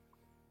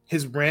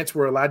 His rants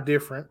were a lot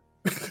different.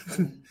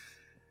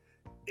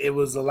 It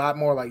was a lot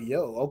more like,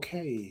 yo,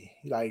 okay.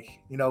 Like,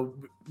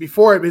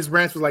 before his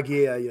rants was like,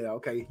 yeah,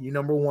 okay, you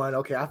number one.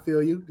 Okay, I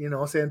feel you. You know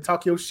what I'm saying?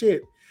 Talk your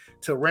shit.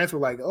 Till rants were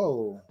like,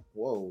 oh,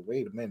 whoa,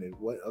 wait a minute.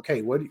 What?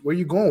 Okay, where are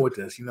you going with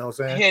this? You know what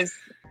I'm saying?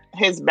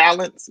 His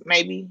balance,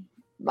 maybe,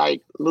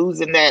 like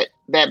losing that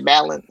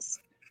balance.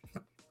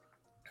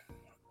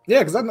 Yeah,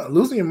 because I know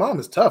losing your mom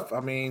is tough.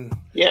 I mean,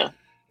 yeah.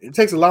 It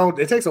takes a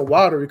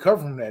while to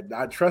recover from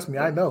that. Trust me,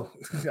 I know.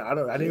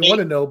 I didn't want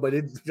to know, but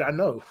I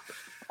know.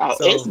 Oh,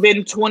 so, it's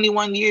been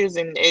 21 years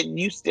and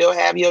you still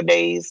have your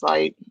days,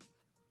 like,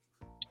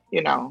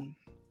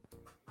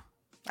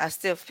 I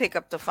still pick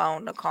up the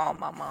phone to call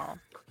my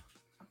mom.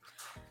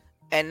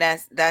 And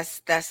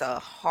that's a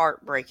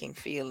heartbreaking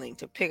feeling,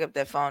 to pick up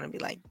that phone and be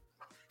like,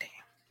 damn.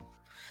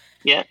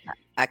 Yeah.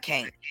 I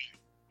can't.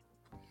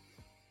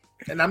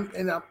 And I'm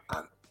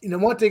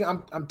one thing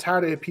I'm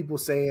tired of people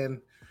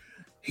saying,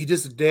 he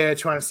just a dad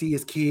trying to see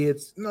his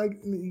kids. Like,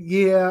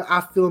 yeah, I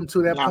feel him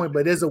to that point,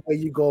 but there's a way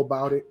you go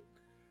about it.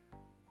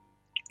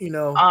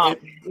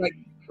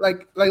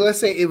 Like let's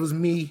say it was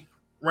me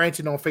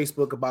ranting on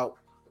Facebook about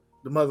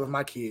the mother of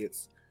my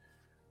kids.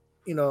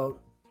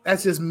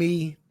 That's just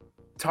me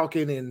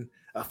talking, and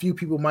a few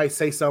people might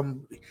say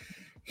something.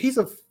 He's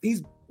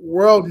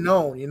world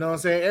known, you know what I'm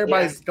saying?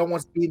 Everybody don't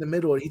want to be in the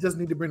middle. He doesn't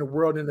need to bring the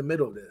world in the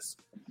middle of this.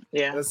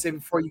 Yeah. Let's say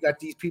before you got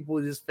these people,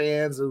 his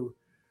fans who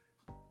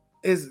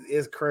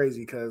is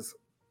crazy, because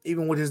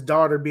even with his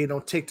daughter being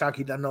on TikTok,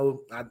 he doesn't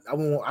know. I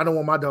don't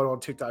want my daughter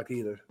on TikTok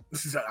either.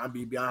 I'll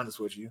be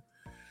honest with you.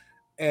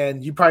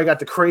 And you probably got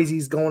the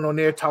crazies going on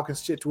there talking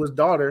shit to his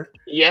daughter.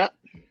 Yeah.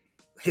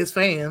 His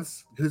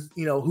fans,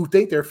 who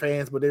think they're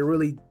fans, but they're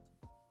really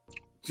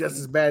just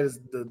as bad as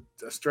the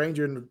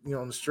stranger in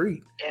on the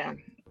street. Yeah.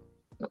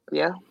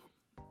 Yeah.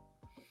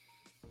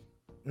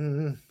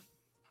 Mm-hmm.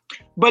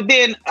 But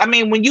then, I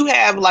mean, when you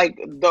have like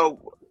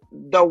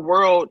the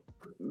world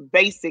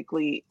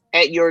basically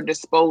at your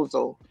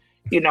disposal,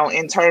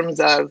 in terms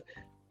of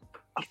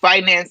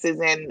finances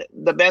and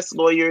the best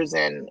lawyers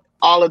and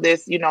all of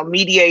this,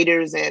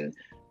 mediators and,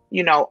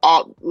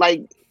 all,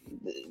 like,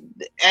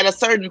 at a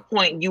certain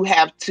point you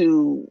have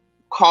to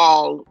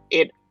call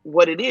it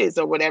what it is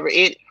or whatever.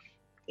 It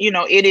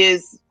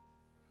is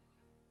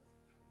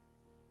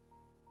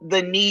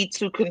the need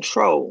to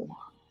control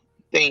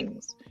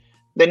things,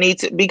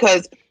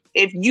 because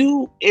if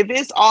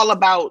it's all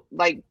about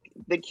like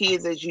the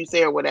kids, as you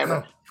say, or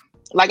whatever,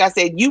 like I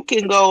said, you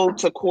can go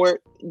to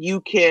court,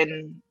 you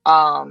can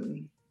have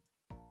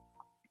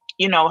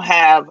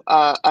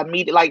a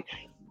meeting. Like,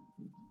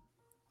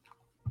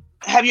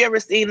 have you ever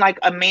seen like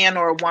a man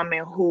or a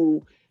woman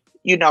who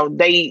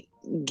they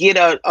get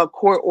a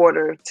court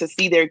order to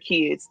see their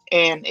kids,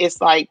 and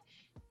it's like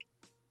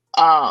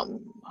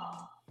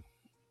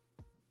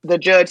the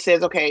judge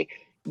says, okay,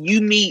 you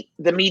meet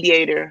the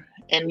mediator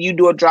and you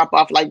do a drop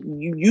off, like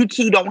you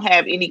two don't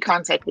have any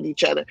contact with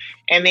each other.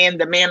 And then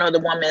the man or the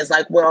woman is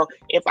like, well,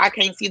 if I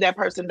can't see that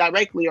person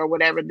directly or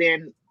whatever,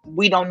 then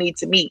we don't need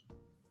to meet.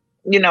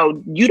 You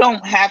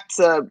don't have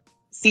to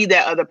see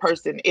that other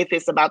person if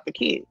it's about the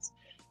kids.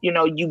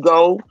 You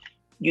go,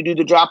 you do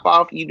the drop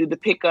off, you do the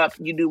pickup,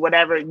 you do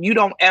whatever. You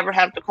don't ever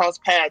have to cross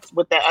paths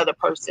with that other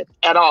person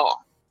at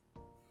all.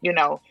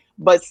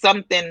 But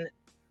something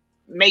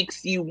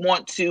makes you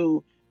want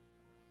to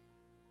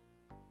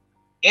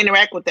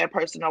interact with that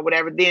person or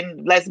whatever,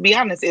 then let's be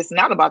honest, it's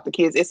not about the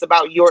kids, it's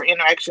about your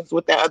interactions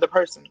with that other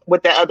person,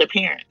 with that other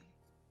parent.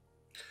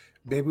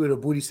 Baby with a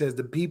booty says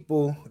the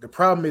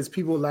problem is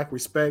people lack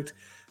respect.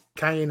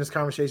 Kanye in this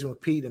conversation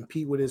with Pete, and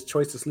Pete with his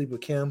choice to sleep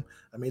with Kim.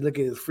 I mean, look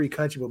at his free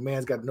country, but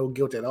man's got no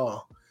guilt at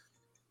all.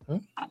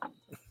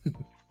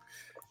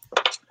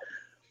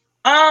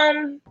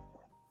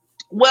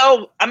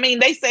 Well, I mean,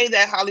 they say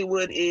that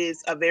Hollywood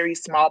is a very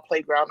small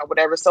playground or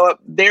whatever, so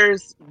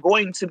there's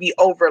going to be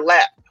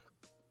overlap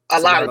a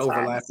lot of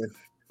times.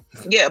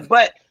 Yeah,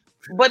 but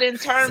in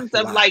terms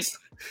of like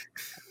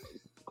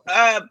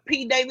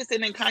Pete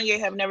Davidson and Kanye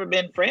have never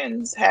been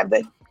friends, have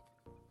they?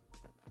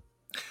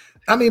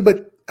 I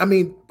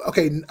mean,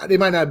 okay, they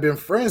might not have been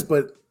friends,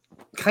 but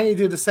Kanye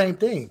did the same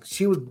thing.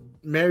 She was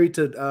married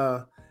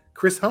to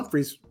Chris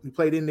Humphries, who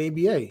played in the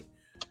NBA,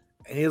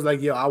 and he was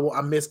like, "Yo,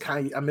 I miss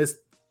Kanye, I miss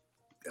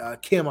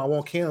Kim, I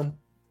want Kim,"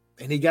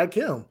 and he got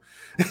Kim.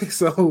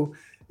 So,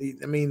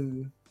 I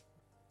mean,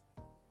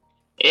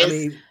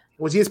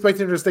 was he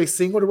expecting her to stay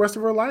single the rest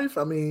of her life?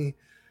 I mean,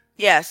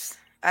 yes,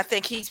 I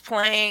think he's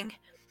playing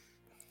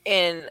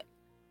an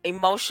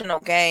emotional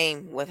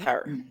game with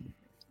her.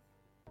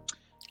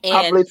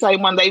 Probably the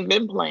same one they've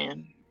been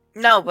playing.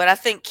 No, but I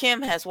think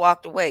Kim has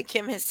walked away.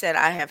 Kim has said,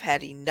 I have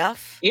had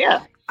enough.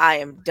 Yeah. I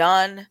am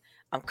done.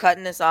 I'm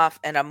cutting this off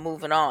and I'm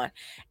moving on.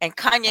 And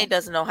Kanye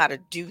doesn't know how to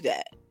do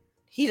that.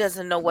 He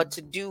doesn't know what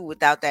to do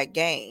without that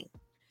game.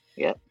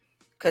 Yep.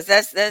 Because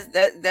that's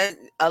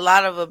a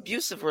lot of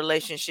abusive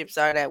relationships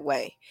are that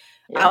way.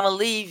 Yep. I'm going to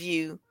leave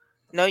you.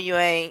 No, you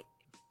ain't.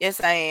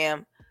 Yes, I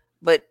am.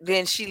 But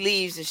then she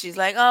leaves and she's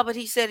like, oh, but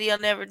he said he'll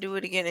never do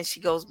it again. And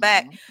she goes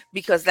back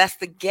because that's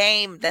the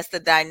game. That's the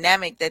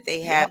dynamic that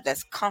they have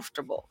that's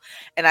comfortable.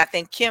 And I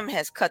think Kim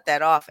has cut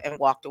that off and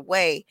walked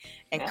away.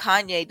 And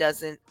Kanye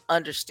doesn't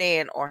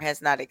understand or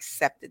has not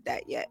accepted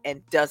that yet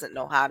and doesn't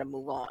know how to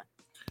move on.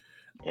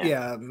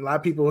 Yeah, a lot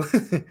of people,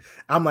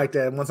 I'm like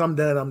that. Once I'm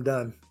done, I'm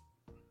done.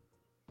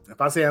 If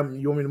I say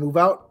you want me to move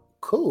out,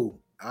 cool.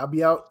 I'll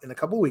be out in a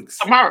couple weeks.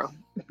 Tomorrow.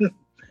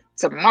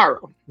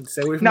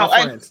 Stay away from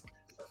my friends.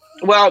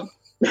 Well,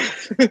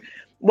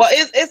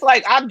 it's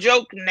like I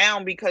joke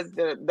now because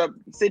the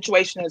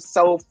situation is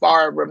so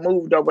far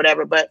removed or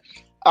whatever. But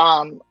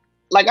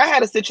like I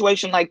had a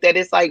situation like that.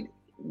 It's like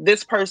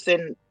this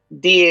person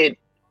did,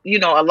 a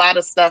lot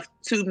of stuff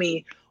to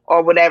me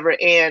or whatever,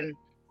 and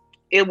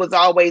it was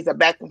always a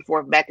back and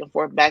forth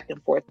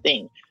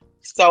thing.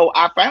 So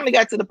I finally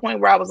got to the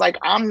point where I was like,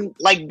 I'm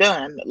like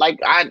done.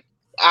 Like I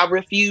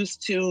refuse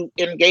to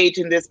engage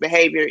in this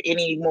behavior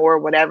anymore,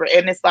 whatever.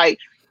 And it's like,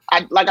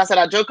 like I said,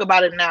 I joke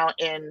about it now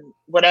and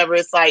whatever.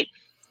 It's like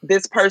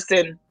this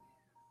person,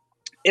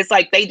 it's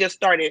like they just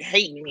started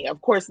hating me.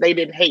 Of course, they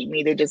didn't hate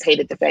me. They just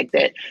hated the fact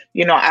that,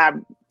 I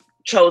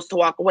chose to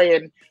walk away.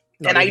 And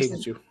I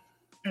used to,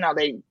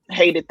 they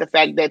hated the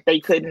fact that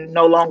they couldn't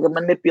no longer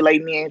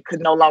manipulate me and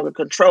could no longer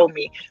control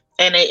me.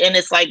 And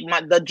it's like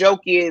the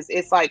joke is,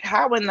 it's like,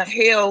 how in the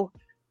hell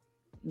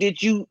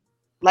did you,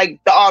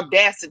 like the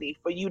audacity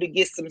for you to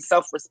get some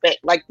self-respect,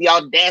 like the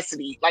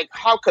audacity, like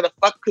how the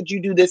fuck could you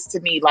do this to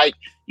me? Like,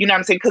 you know what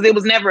I'm saying? Because it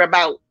was never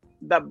about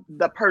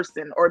the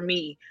person or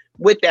me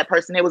with that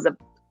person. It was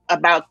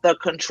about the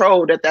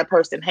control that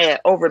person had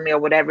over me or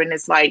whatever. And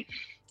it's like,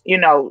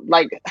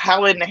 like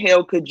how in the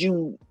hell could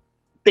you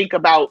think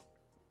about,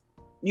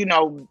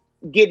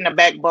 getting a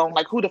backbone?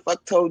 Like who the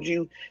fuck told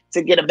you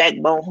to get a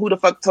backbone? Who the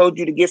fuck told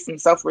you to get some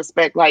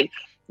self-respect? Like,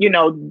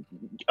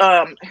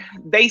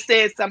 they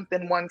said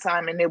something one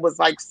time and it was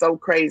like so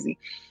crazy.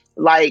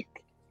 Like,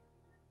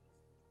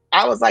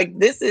 I was like,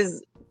 this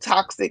is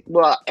toxic.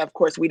 Well, of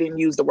course, we didn't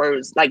use the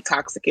words like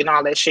toxic and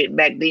all that shit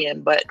back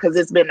then, but because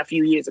it's been a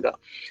few years ago.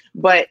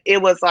 But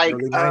it was like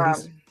Early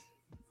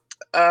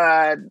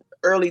 90s,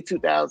 early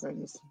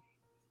 2000s,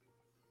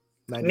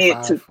 mid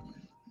 95. to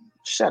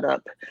shut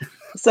up.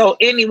 So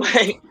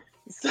anyway,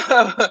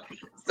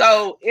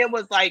 so it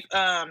was like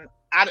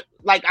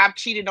I've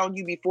cheated on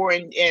you before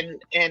and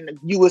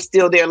you were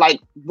still there.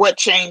 Like, what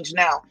changed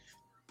now?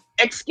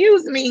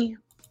 Excuse me,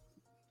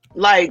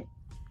 like.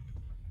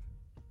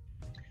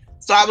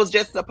 So I was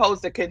just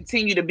supposed to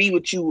continue to be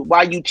with you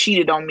while you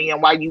cheated on me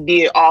and while you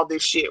did all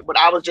this shit. But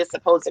I was just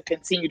supposed to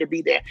continue to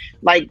be there.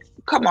 Like,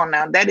 come on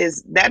now. That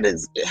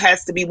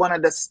has to be one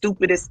of the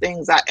stupidest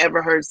things I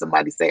ever heard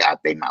somebody say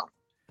out their mouth.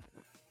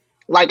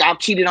 Like, I've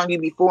cheated on you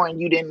before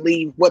and you didn't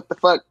leave. What the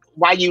fuck?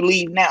 Why you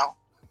leave now?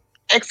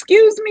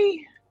 Excuse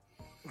me?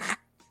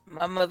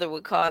 My mother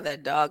would call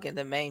that dog in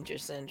the manger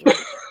syndrome.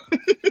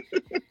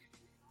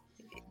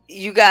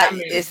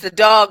 It's the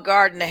dog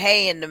guarding the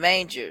hay in the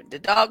manger. The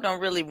dog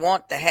don't really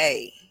want the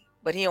hay,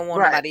 but he don't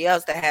want nobody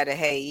else to have the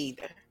hay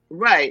either.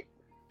 Right.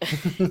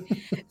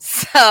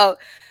 So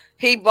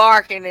he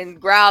barking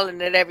and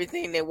growling at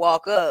everything that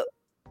walk up,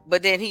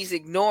 but then he's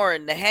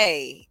ignoring the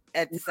hay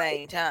at the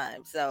same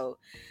time. So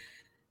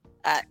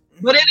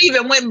but it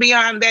even went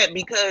beyond that,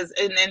 because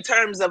in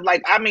terms of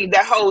like, I mean,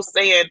 that whole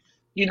saying,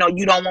 you know,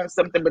 you don't want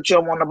something, but you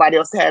don't want nobody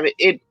else to have it.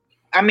 It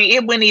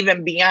went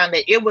even beyond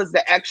that. It was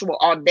the actual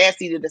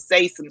audacity to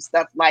say some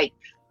stuff like,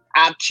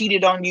 I've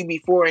cheated on you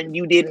before and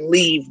you didn't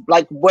leave.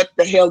 Like, what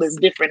the hell is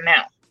different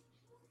now?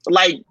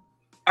 Like,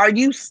 are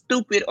you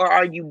stupid or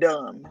are you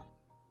dumb?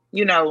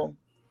 You know?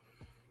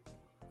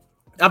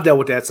 I've dealt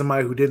with that.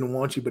 Somebody who didn't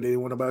want you, but they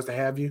didn't want nobody else to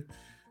have you.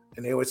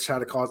 And they always try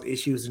to cause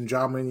issues and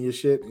drama in your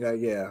shit.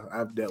 Yeah,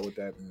 I've dealt with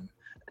that.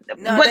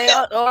 No,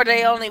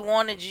 they only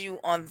wanted you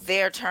on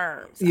their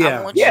terms. Yeah,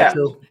 I want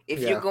you,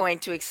 if you're going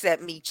to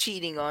accept me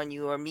cheating on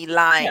you or me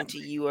lying to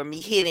you or me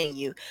hitting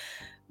you.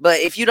 But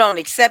if you don't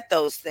accept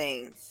those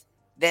things,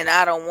 then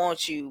I don't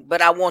want you,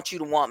 but I want you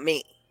to want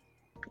me.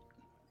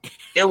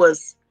 It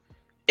was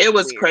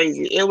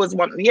crazy. It was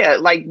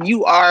like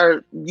you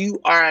are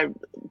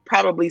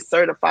probably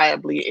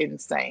certifiably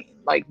insane.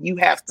 Like, you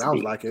have to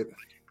sounds like it.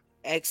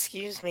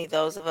 Excuse me,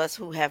 those of us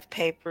who have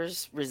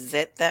papers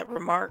resent that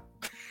remark.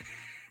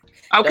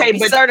 Okay,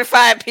 but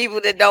certified people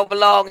that don't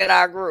belong in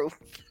our group.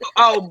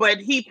 Oh, but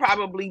he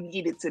probably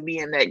needed to be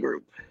in that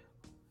group.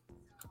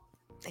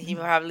 He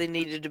probably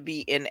needed to be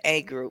in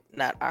a group,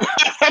 not our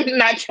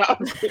not y'all.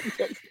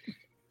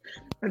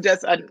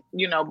 Just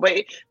you know,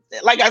 but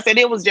like I said,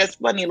 it was just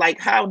funny. Like,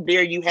 how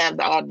dare you have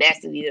the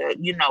audacity to,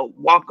 you know,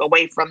 walk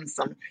away from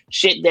some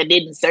shit that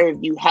didn't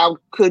serve you? How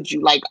could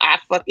you? Like, I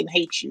fucking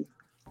hate you.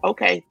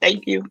 Okay,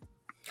 thank you.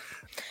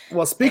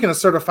 Well, speaking of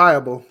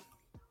certifiable,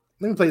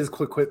 let me play this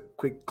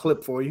quick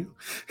clip for you.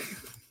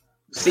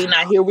 See,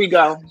 now here we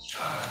go.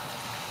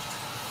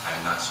 I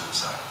am not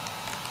suicidal.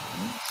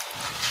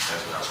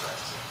 That's what I was trying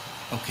to say.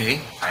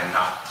 Okay. I am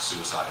not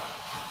suicidal.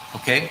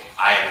 Okay.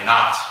 I am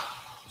not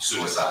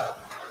suicidal.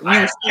 I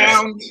am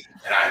innocent,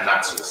 and I am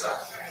not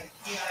suicidal.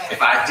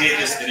 If I did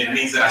this, then it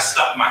means that I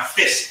stuck my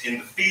fist in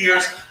the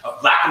fears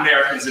of Black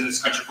Americans in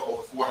this country for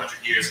over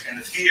 400 years and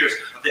the fears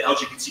of the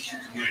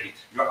LGBTQ community.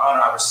 Your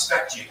Honor, I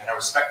respect you and I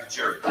respect the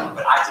jury,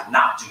 but I did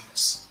not do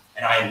this.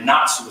 And I am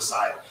not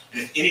suicidal.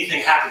 And if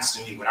anything happens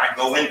to me when I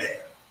go in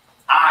there,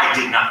 I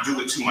did not do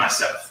it to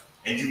myself.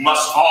 And you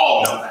must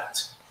all know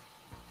that.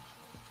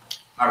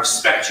 I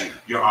respect you,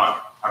 Your Honor.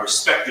 I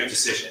respect your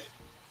decision.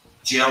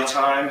 Jail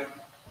time.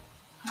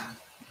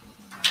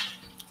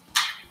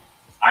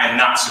 I am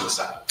not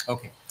suicidal.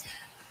 Okay.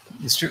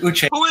 Mr.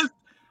 Uche.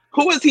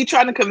 Who is he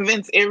trying to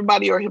convince,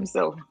 everybody or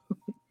himself?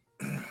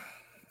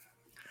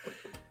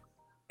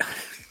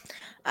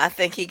 I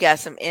think he got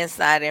some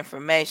inside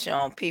information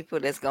on people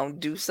that's gonna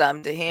do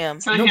something to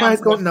him.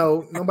 Nobody's gonna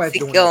know. Nobody's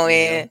doing nothing to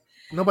him.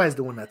 Nobody's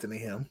doing nothing to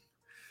him.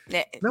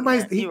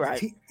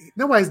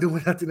 Nobody's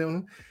doing nothing to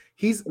him.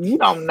 You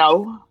don't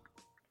know.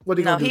 What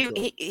he gonna do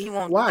to him? He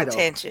wants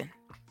attention.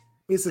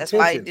 It's That's attention.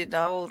 why he did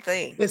the whole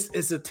thing.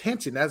 It's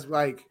attention. That's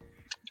like,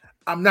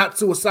 I'm not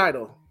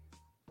suicidal.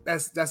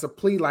 That's a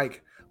plea.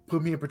 Like,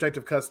 put me in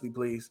protective custody,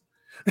 please.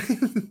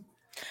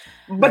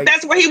 But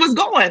that's where he was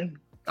going.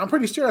 I'm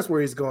pretty sure that's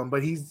where he's going.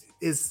 But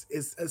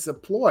it's a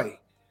ploy.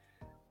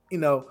 You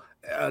know,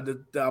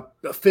 the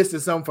fist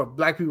is something for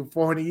Black people for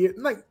 400 years.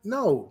 Like,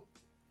 no.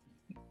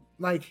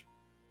 Like,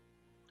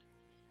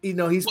 you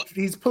know, he's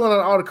pulling out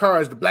all the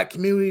cards. The Black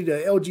community,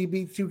 the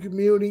LGBT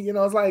community. You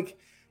know, it's like,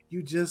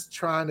 you just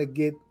trying to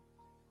get.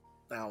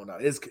 I don't know.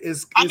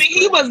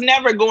 He was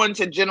never going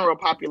to general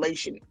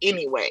population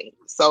anyway.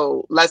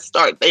 So let's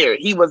start there.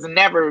 He was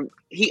never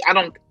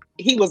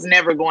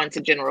going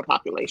to general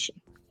population.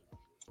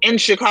 In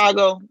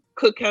Chicago,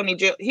 Cook County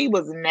Jail, he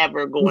was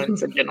never going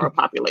to general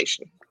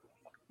population.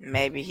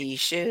 Maybe he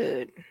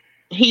should.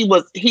 He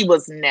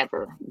was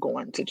never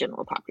going to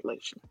general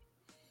population.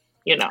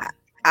 You know.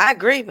 I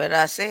agree, but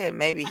I said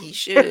maybe he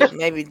should.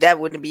 Maybe that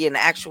wouldn't be an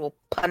actual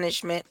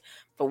punishment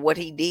for what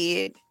he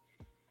did.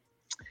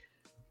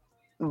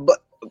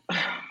 But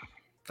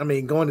I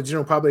mean, going to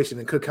general population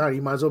in Cook County,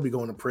 you might as well be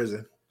going to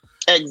prison.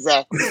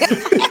 Exactly.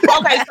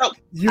 Okay, so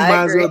you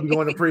might as well be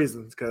going to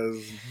prison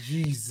because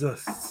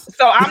Jesus.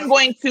 So I'm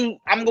going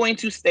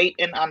to state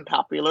an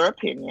unpopular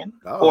opinion.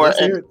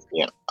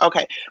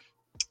 Okay.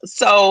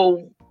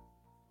 So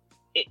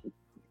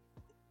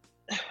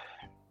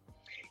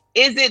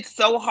is it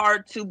so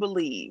hard to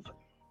believe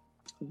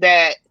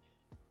that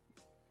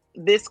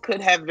this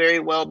could have very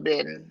well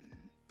been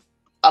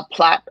a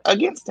plot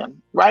against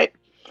him, right?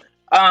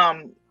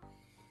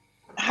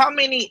 How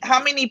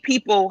many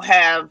people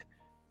have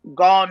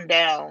gone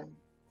down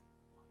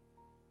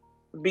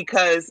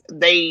because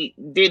they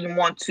didn't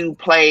want to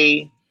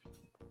play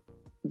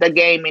the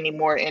game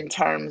anymore in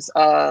terms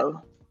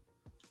of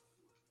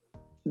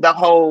the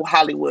whole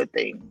Hollywood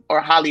thing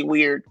or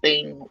Hollyweird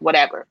thing,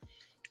 whatever.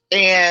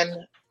 And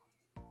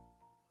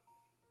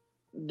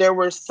there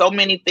were so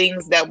many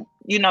things that,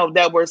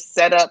 that were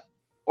set up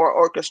or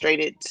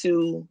orchestrated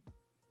to.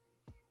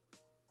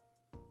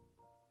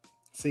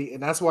 See,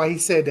 and that's why he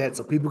said that,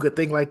 so people could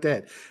think like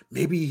that.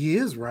 Maybe he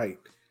is right.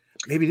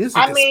 Maybe this is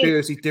a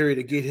conspiracy theory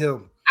to get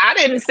him. I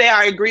didn't say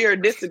I agree or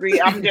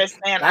disagree. I'm just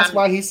saying. That's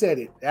why he said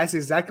it. That's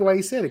exactly why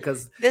he said it,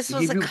 because this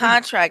was a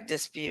contract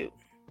dispute.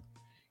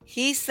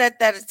 He set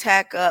that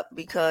attack up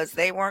because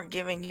they weren't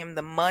giving him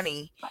the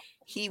money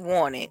he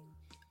wanted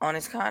on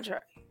his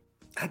contract.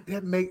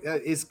 That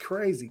it's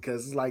crazy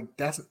because like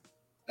that's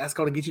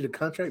going to get you the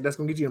contract. That's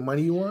going to get you the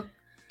money you want.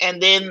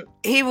 And then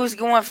he was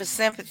going for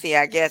sympathy,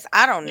 I guess.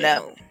 I don't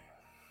know,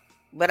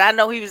 but I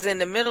know he was in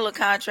the middle of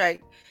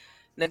contract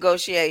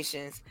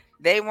negotiations.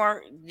 They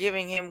weren't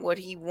giving him what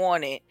he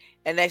wanted,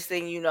 and next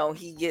thing you know,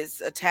 he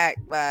gets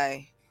attacked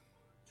by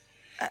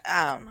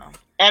I don't know.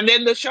 And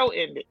then the show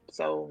ended.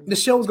 So the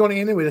show was going to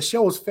end anyway. The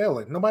show was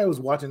failing. Nobody was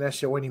watching that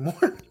show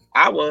anymore.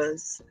 I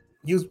was.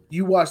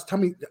 You watched? Tell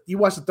me, you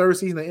watched the third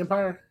season of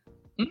Empire?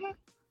 Mm-hmm.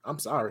 I'm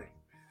sorry.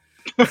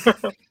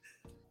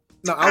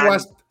 No,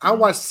 I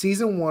watched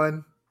season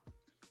 1,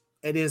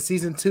 and then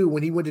season 2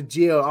 when he went to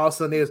jail. All of a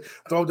sudden, they was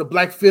throw the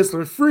Black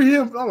Fistler, free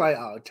him. I'm like,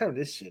 oh, turn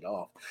this shit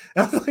off.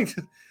 Like,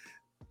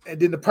 and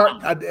then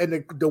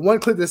the one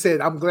clip that said,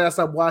 "I'm glad I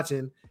stopped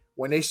watching."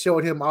 When they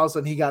showed him, all of a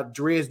sudden he got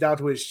dreads down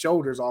to his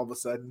shoulders. All of a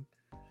sudden,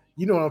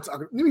 you know what I'm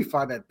talking. Let me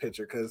find that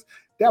picture because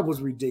that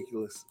was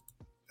ridiculous.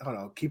 Hold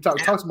on, keep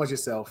talking. Talk amongst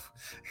yourself.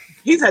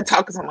 He said,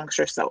 "Talk amongst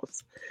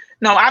yourselves."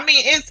 No, I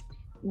mean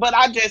but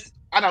I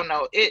don't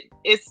know.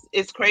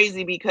 It's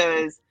crazy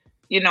because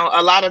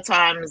a lot of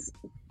times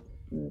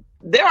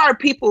there are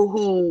people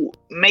who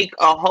make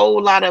a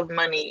whole lot of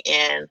money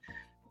and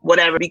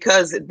whatever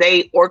because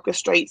they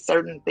orchestrate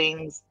certain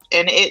things,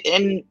 and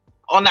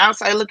on the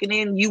outside looking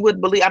in, you would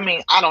believe. I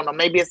mean, I don't know.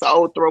 Maybe it's an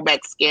old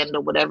throwback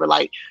scandal, whatever.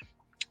 Like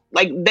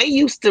they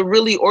used to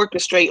really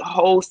orchestrate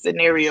whole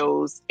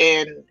scenarios,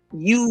 and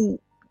you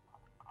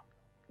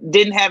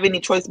didn't have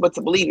any choice but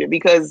to believe it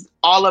because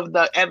all of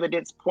the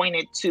evidence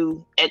pointed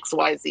to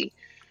XYZ.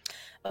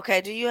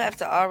 Okay, do you have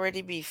to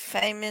already be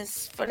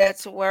famous for that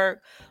to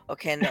work? Or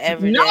can the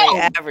everyday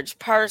average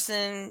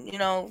person,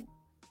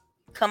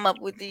 come up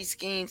with these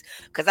schemes?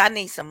 Because I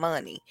need some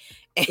money.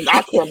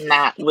 I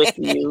cannot with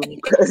you.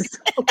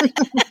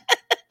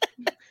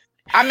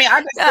 I mean,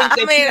 I just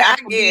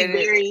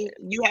think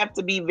you have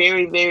to be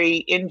very,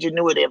 very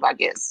ingenuitive, I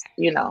guess,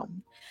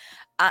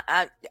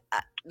 I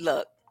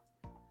look,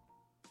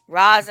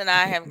 Roz and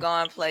I have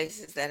gone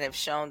places that have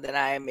shown that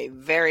I am a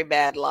very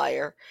bad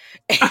liar.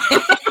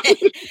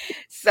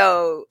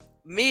 So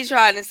me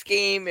trying to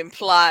scheme and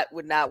plot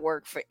would not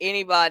work for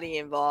anybody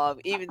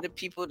involved. Even the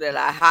people that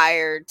I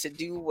hired to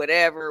do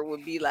whatever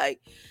would be like,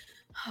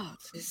 oh,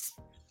 this.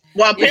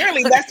 Well,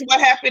 apparently that's what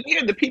happened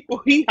here. The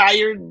people he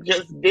hired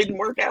just didn't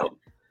work out.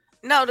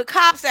 No, the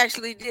cops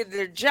actually did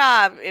their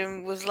job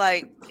and was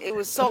like, it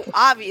was so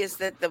obvious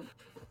that the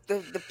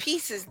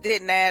pieces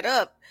didn't add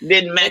up.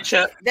 Didn't match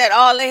up. That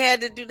all they had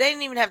to do, they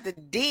didn't even have to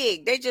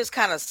dig. They just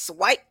kind of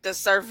swiped the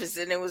surface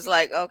and it was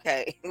like,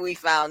 okay, we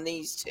found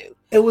these two.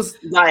 It was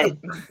like,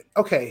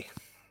 okay,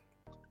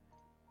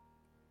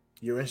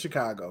 you're in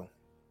Chicago.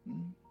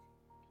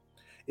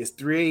 It's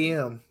 3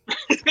 a.m.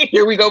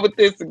 Here we go with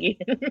this again.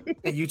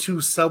 And you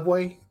choose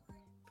Subway.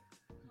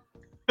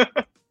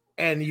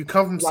 And you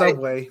come from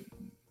Subway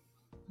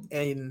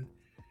and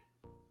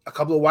a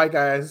couple of white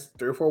guys,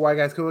 3 or 4 white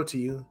guys come up to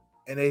you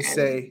and they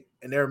say,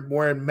 and they're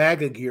wearing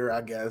MAGA gear,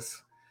 I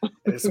guess, and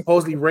it's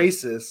supposedly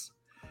racist,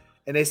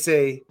 and they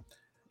say,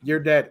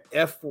 you're that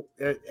F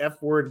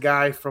word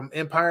guy from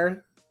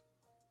Empire?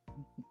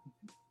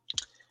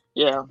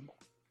 Yeah.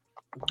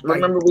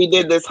 Remember we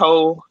did this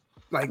whole...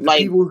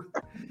 people...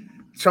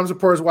 Trump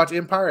supporters watch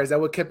Empire? Is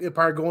that what kept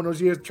Empire going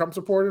those years? Trump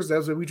supporters?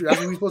 That's what we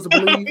supposed to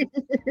believe?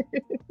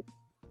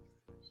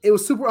 It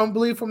was super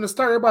unbelievable from the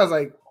start. Everybody's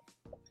like...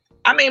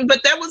 I mean,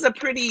 but that was a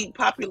pretty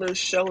popular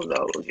show,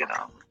 though,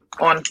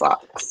 on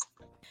Fox.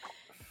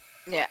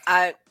 Yeah,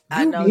 I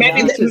know.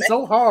 Maybe it's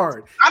so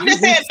hard. I'm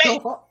just saying,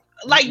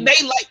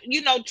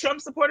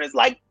 Trump supporters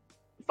like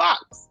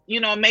Fox.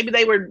 Maybe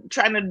they were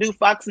trying to do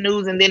Fox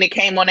News, and then it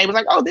came on. They was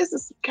like, "Oh, this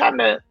is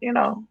kind of,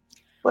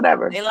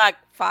 whatever." They like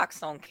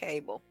Fox on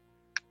cable,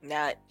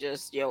 not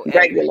just your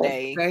Regular.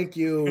 everyday Thank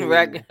you.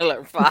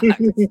 regular Fox.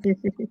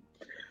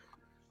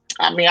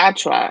 I mean, I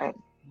tried.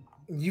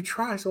 You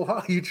try so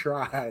hard. You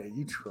try. I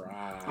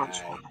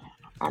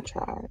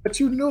tried. But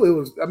you knew it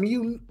was. I mean,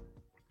 you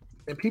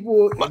and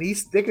people, and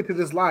he's sticking to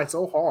this line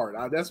so hard.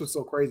 That's what's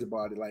so crazy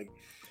about it. Like,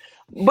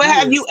 But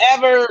have you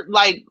ever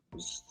like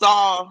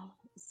saw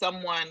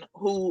someone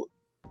who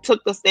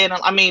took the stand?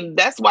 I mean,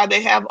 that's why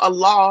they have a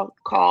law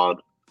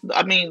called.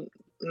 I mean,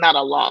 not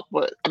a law,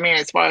 but I mean,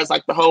 as far as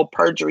like the whole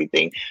perjury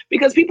thing,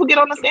 because people get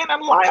on the stand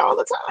and lie all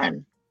the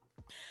time.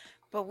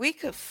 But we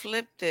could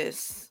flip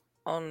this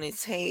on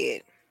its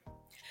head,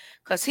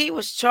 because he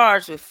was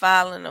charged with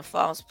filing a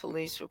false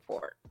police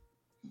report.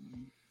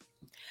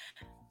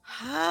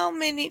 How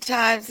many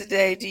times a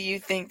day do you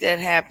think that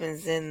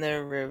happens in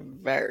the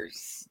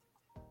reverse?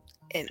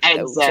 And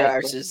no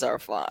charges are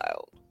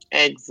filed.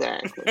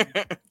 Exactly.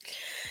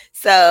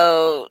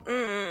 So,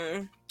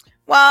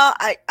 well,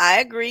 I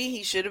agree.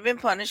 He should have been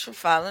punished for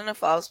filing a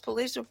false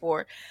police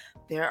report.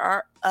 There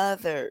are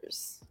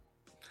others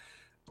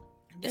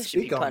that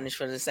should be punished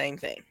for the same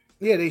thing.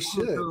 Yeah, they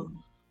should.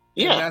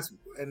 Yeah.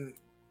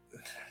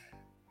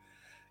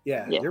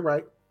 Yeah, you're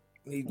right.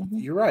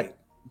 You're right.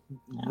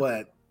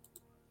 But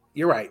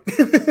you're right.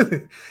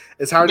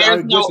 It's hard to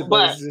argue against it,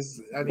 but it's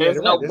just,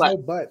 there's no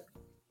but.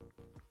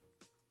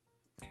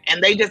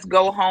 And they just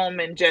go home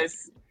and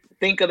just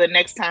think of the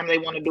next time they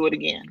want to do it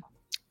again.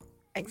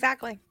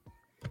 Exactly.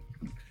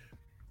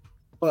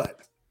 But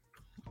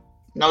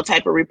no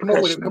type of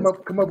repercussions. Come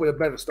up with a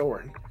better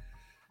story.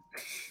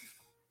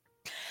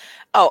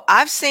 Oh,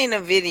 I've seen a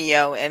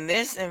video, and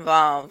this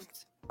involved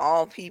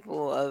all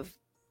people of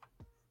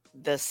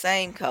the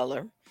same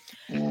color.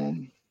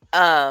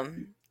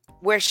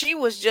 Where she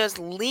was just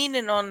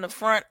leaning on the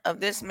front of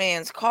this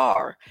man's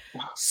car,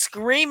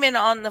 screaming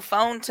on the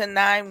phone to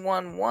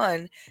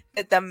 911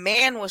 that the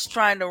man was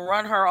trying to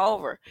run her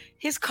over.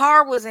 His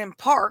car was in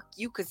park.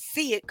 You could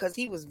see it because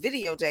he was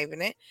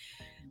videotaping it.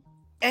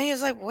 And he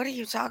was like, "What are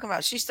you talking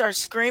about?" She starts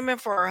screaming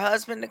for her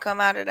husband to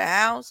come out of the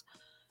house.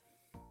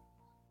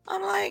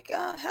 I'm like,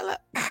 hello.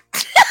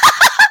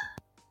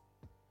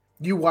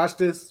 You watched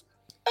this?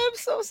 I'm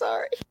so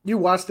sorry. You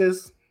watched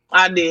this?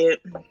 I did.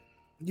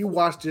 You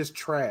watched this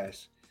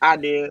trash. I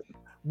did.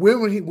 Where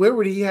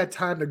would he had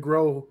time to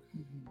grow?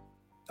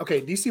 Okay,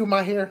 do you see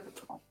my hair?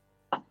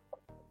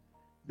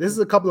 This is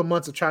a couple of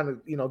months of trying to,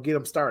 get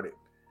him started.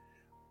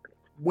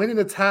 When in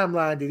the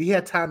timeline did he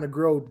have time to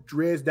grow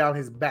dreads down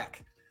his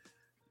back?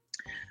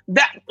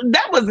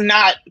 That was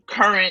not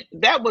current.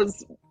 That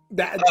was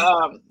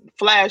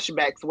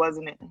flashbacks,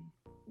 wasn't it?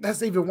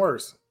 That's even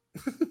worse.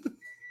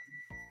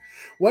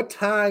 What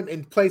time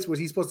and place was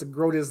he supposed to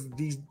grow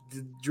these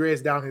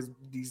dreads down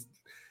these?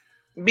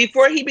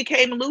 Before he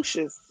became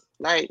Lucius,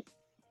 like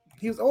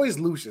he was always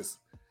Lucius.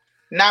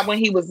 Not when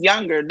he was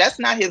younger. That's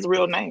not his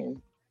real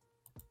name.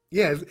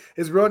 Yeah,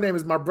 his real name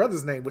is my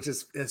brother's name, which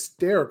is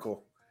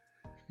hysterical.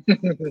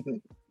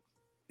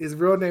 His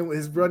real name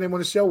on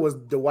the show was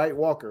Dwight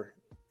Walker,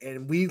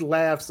 and we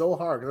laughed so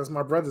hard because that's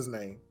my brother's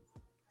name.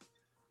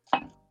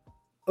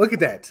 Look at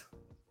that.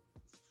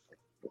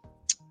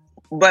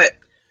 But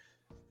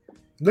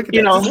look at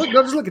that.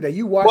 Just look at that.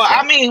 You watched. Well,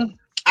 that. I mean,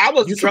 I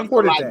was drunk a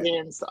lot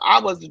then, so I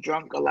was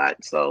drunk a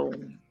lot. So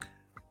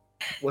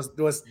what's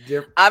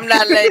different? I'm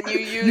not letting you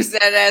use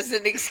that as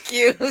an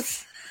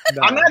excuse.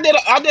 No. I mean,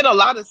 I did a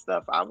lot of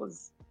stuff. I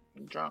was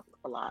drunk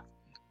a lot.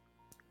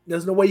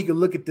 There's no way you can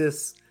look at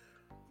this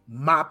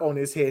mop on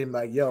his head and be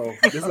like, "Yo,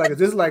 this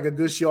is like a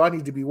good show. I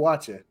need to be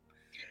watching."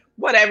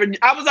 Whatever.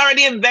 I was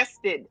already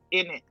invested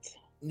in it.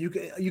 You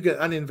can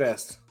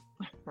uninvest.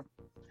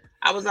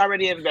 I was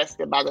already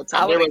invested by the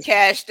time. I would have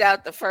cashed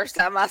out the first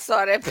time I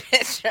saw that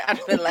picture. I'd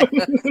been like,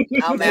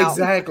 I'm out.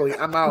 Exactly.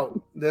 I'm out.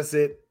 That's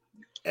it.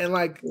 And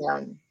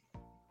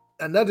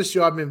another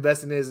show I've been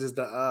investing in is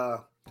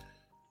the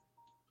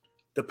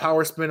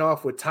Power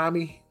spinoff with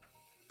Tommy.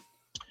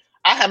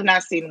 I have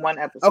not seen one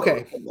episode.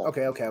 Okay.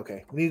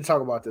 We need to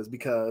talk about this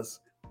because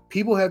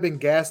people have been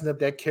gassing up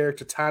that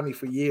character Tommy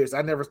for years.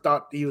 I never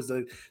thought he was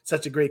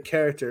such a great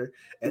character.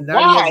 And now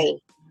why?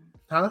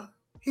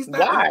 He's not.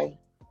 Why?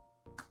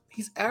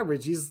 He's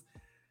average. And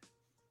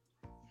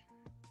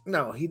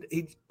now he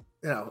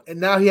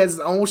has his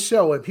own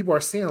show, and people are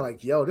saying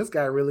like, "Yo, this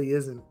guy really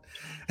isn't.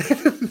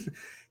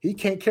 He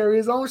can't carry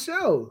his own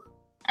show."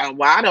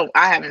 Well,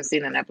 I haven't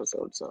seen an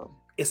episode, so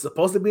it's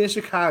supposed to be in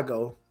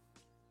Chicago.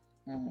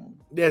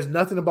 There's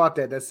nothing about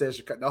that says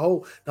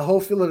Chicago. The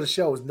whole feel of the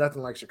show is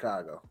nothing like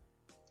Chicago.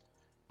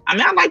 I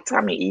mean, I like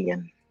Tommy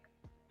Egan.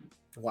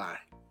 Why?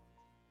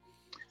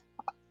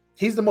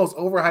 He's the most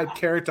overhyped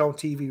character on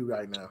TV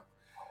right now.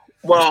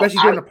 Well,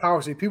 especially during the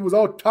Power series. People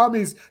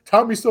was,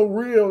 Tommy's so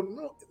real.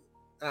 No,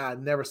 I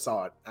never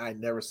saw it. You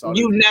never saw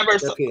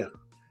it.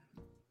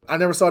 I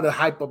never saw the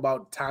hype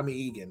about Tommy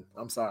Egan.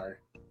 I'm sorry.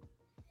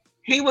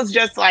 He was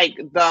just like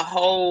the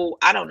whole,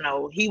 I don't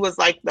know. He was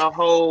like the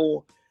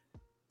whole,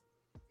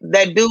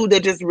 that dude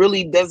that just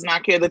really does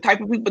not care. The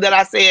type of people that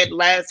I said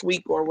last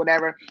week or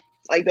whatever,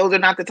 like those are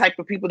not the type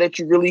of people that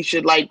you really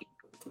should like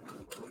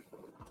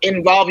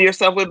involve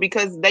yourself with,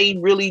 because they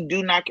really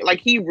do not like.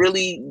 He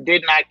really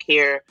did not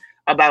care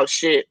about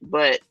shit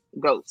but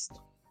Ghost.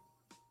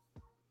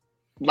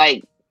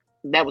 Like,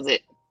 that was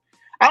it.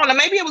 I don't know.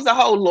 Maybe it was a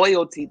whole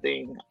loyalty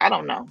thing. I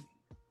don't know.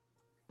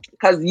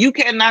 Because you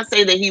cannot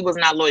say that he was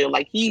not loyal.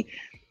 Like, he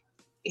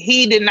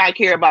did not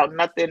care about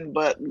nothing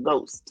but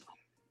Ghost.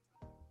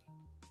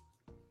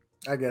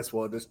 I guess.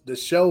 Well, the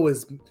show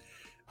is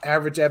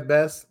average at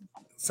best.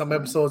 Some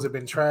episodes have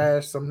been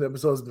trash. Some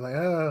episodes have been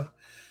like,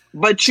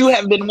 But you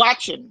have been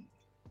watching.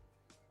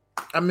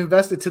 I'm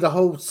invested to the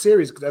whole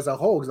series as a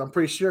whole, because I'm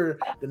pretty sure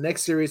the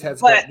next series has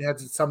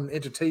something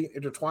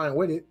intertwined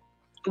with it.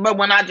 But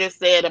when I just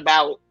said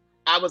about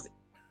I was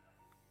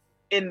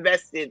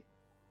invested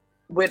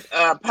with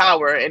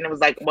Power, and it was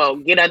like, well,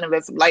 get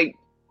uninvested. Like,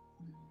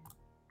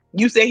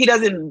 you said he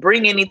doesn't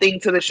bring anything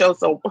to the show,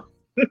 so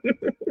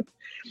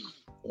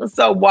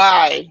so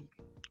why?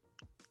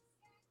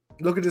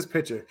 Look at this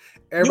picture.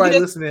 Everybody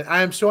listening,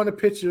 I am showing a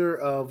picture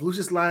of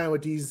Lucius Lyon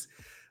with these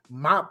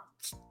mop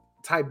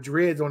type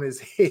dreads on his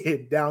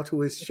head down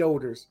to his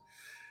shoulders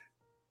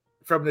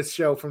from the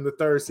show from the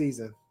 3rd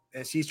season,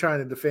 and she's trying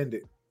to defend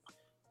it.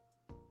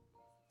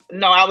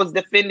 No, I was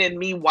defending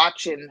me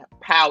watching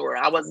Power.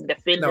 I wasn't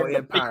defending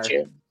the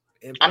picture.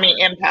 I mean,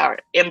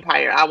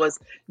 Empire. I was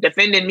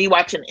defending me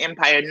watching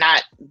Empire,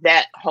 not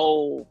that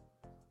whole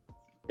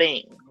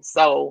thing.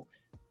 So,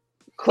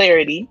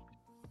 clarity.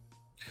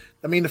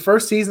 I mean, the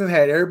 1st season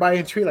had everybody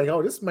intrigued, like,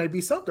 oh, this might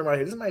be something right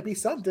here. This might be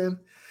something.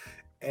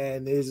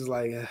 And it's just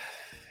like,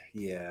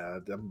 yeah,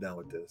 I'm done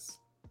with this.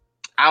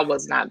 I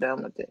was not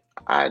done with it.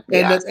 And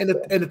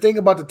the thing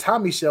about the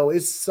Tommy show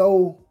is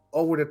so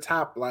over the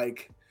top,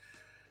 like,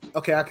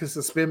 okay, I can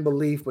suspend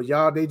belief, but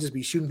y'all, they just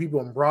be shooting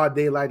people in broad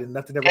daylight and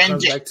nothing ever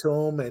comes back to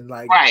them. And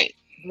like, right.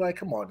 Like,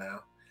 come on now.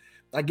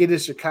 I get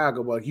it's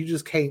Chicago, but you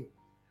just can't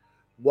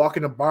walk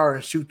in a bar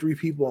and shoot 3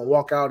 people and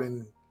walk out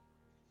and.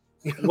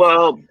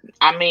 Well,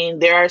 I mean,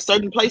 there are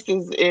certain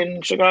places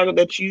in Chicago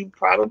that you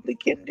probably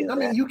can do. I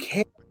mean, you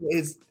can't.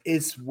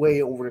 It's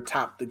way over the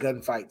top. The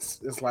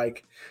gunfights. It's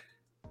like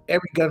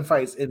every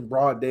gunfight's in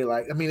broad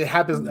daylight. I mean, it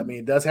happens. I mean,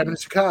 it does happen in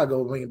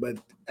Chicago. I mean, but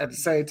at the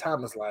same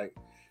time, it's like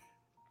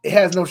it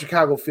has no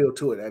Chicago feel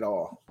to it at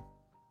all.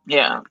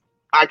 Yeah,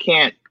 I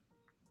can't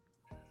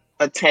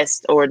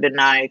attest or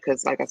deny,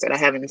 because, like I said, I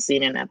haven't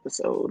seen an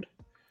episode.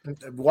 I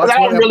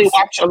don't really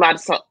watch a lot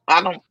of.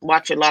 I don't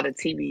watch a lot of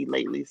TV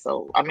lately.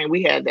 So I mean,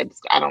 we had that.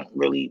 I don't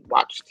really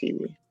watch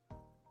TV.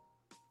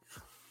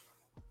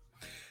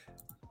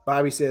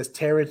 Bobby says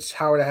Terrence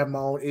Howard. I have my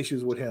own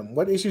issues with him.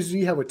 What issues do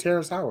you have with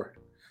Terrence Howard?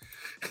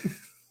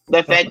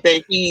 The fact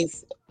that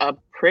he's a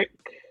prick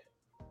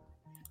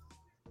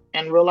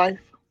in real life.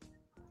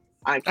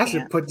 I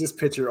should put this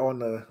picture on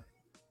the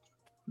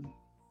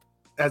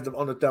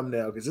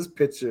thumbnail, because this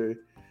picture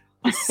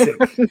is sick.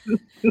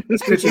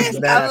 This picture is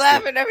nasty. I'm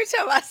laughing every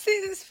time I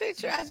see this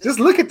picture. Just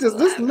look at this.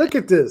 Just look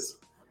at this.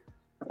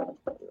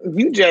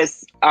 You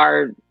just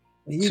are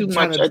too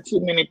much or too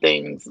many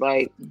things.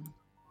 Like,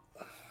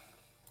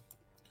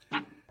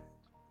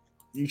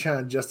 you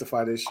trying to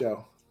justify this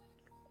show?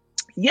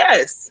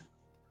 Yes.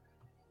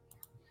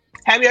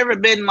 Have you ever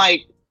been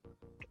like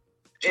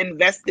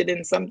invested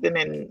in something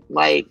and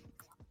like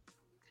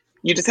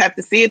you just have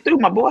to see it through,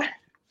 my boy?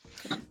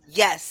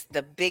 Yes,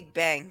 The Big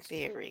Bang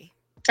Theory.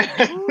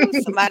 Ooh,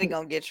 somebody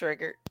gonna get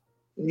triggered.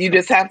 You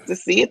just have to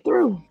see it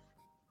through.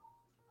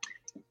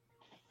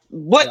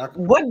 What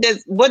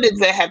does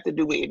that have to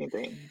do with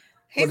anything?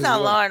 He's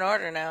on Law and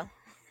Order now.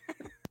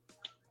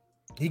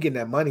 He getting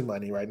that money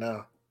right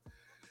now.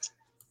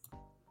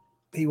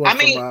 He went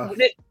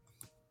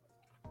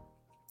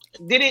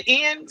did it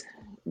end?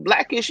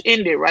 Blackish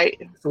ended, right?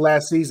 The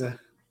last season.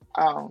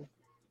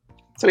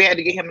 So he had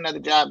to get him another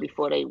job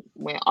before they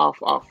went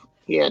off.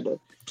 He had to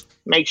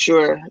make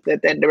sure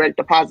that direct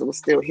deposit was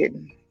still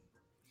hidden.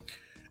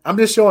 I'm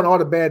just showing all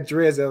the bad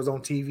dreads that was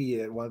on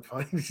TV at one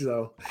point.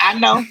 So I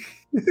know.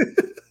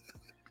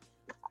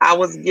 I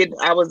was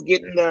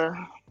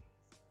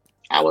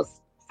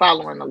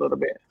following a little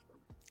bit.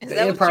 Is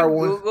that Empire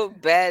what you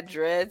Googled bad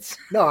dreads?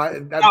 No, I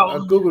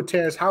Googled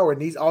Terrence Howard,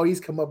 and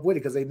he's come up with it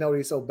because they know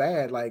he's so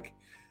bad. Like,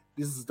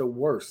 this is the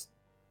worst.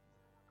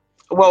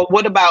 Well,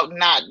 what about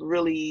not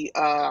really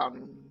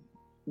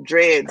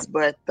dreads,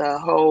 but the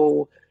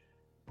whole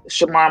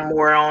Shamar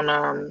Moore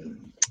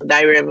on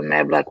Diary of a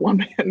Mad Black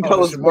Woman?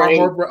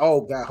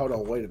 Oh God, hold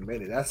on, wait a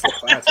minute. That's a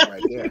classic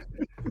right there.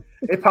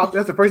 It popped.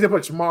 That's the first thing I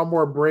put Shamar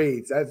Moore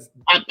braids. That's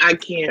I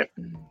can't.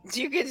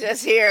 You can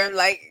just hear him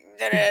like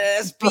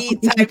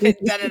speed typing.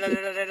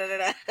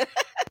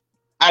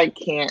 I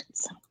can't.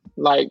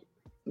 Like,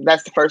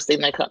 that's the first thing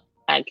that comes.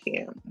 I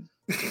can't.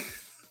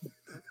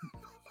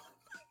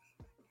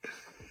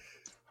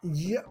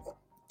 Yeah,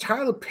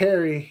 Tyler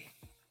Perry.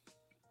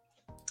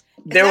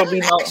 There will be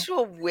no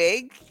actual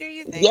wig. Do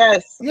you think?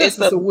 Yes, it's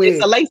a wig.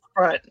 It's a lace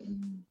front.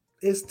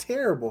 It's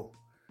terrible.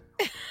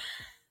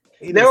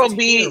 There will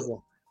be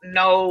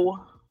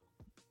no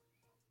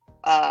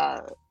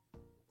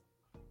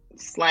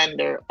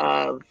slander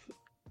of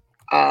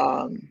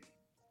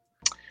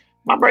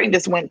My brain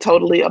just went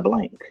totally a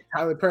blank.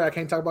 Tyler Perry. I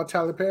can't talk about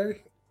Tyler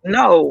Perry.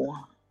 No.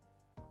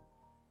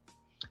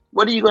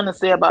 What are you going to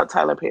say about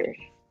Tyler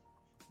Perry?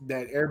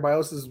 That everybody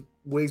else's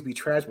wigs be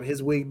trash, but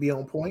his wig be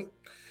on point.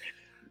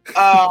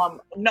 No,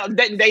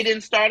 they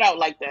didn't start out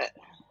like that.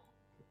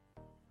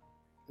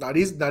 Now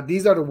these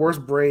are the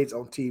worst braids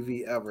on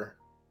TV ever.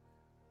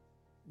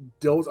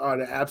 Those are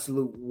the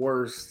absolute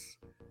worst.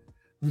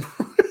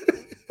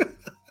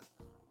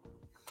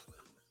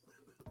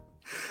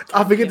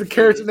 I forget the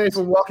character name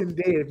from Walking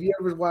Dead. If you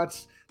ever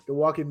watch The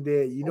Walking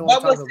Dead, you know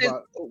what I'm talking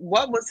about.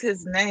 What was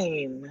his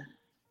name?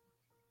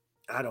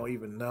 I don't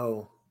even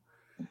know.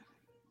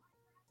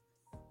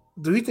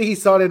 Do you think he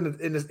saw it in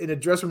the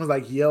dressing room?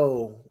 Was like,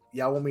 "Yo,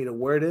 y'all want me to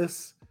wear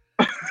this?"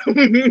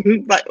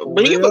 But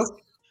he was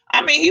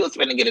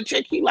finna get a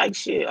check. He like,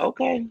 shit,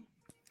 okay.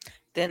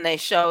 Then they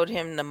showed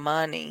him the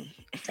money.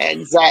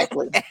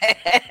 Exactly.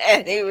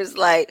 And he was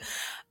like,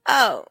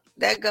 oh,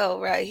 that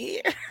go right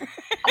here.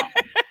 Put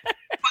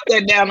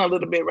that down a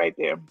little bit right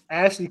there.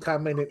 Ashley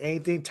commented,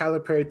 anything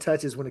Tyler Perry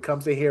touches when it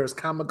comes to hair is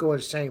comical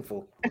and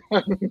shameful.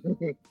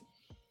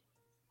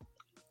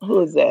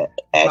 Who is that?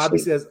 Ashley. Bobby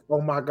says, oh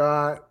my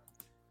God.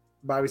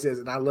 Bobby says,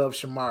 and I love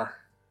Shamar.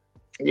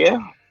 Yeah.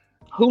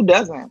 Who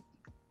doesn't?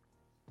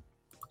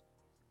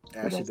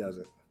 Ashley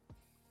doesn't.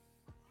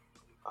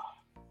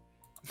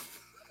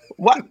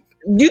 What?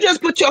 You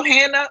just put your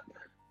hand up?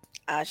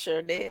 I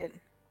sure did.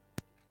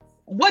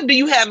 What do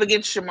you have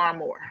against Shamar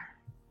Moore?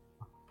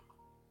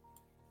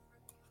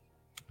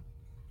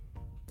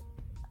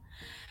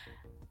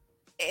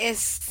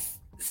 It's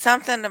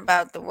something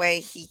about the way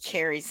he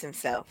carries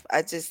himself.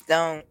 I just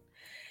don't.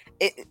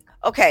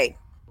 Okay.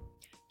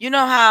 You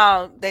know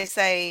how they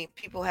say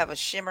people have a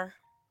shimmer?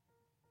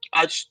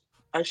 A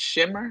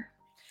shimmer?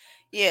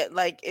 Yeah,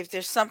 like if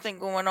there's something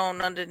going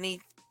on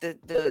underneath the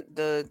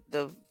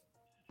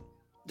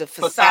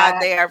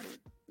facade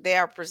they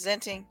are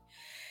presenting,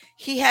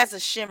 he has a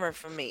shimmer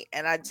for me,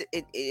 and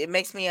it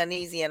makes me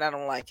uneasy, and I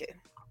don't like it.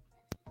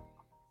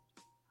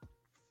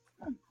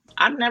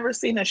 I've never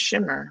seen a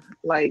shimmer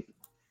like.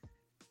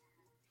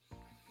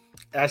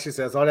 Ashley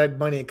says all that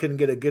money and couldn't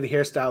get a good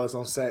hairstylist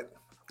on set.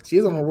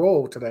 She's on a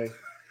roll today.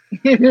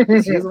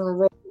 She's on a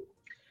roll.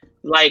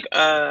 Like,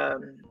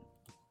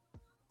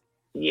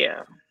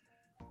 yeah.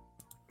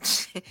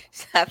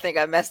 I think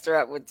I messed her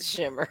up with the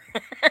shimmer.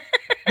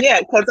 Yeah,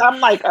 because I'm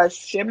like a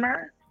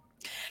shimmer.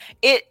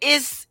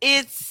 It's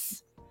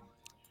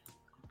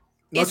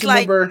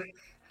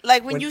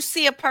like when you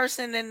see a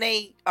person and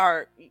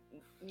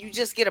you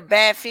just get a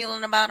bad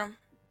feeling about them.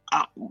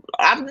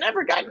 I've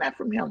never gotten that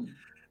from him.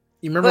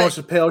 You remember on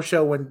Chappelle's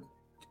show when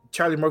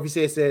Charlie Murphy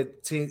said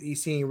he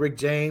seen Rick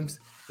James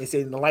and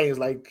said in the light, he was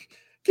like,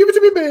 "Give it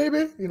to me,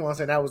 baby." You know what I'm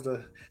saying? That was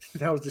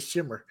the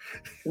shimmer.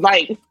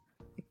 Like,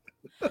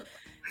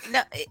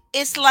 no,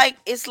 it's like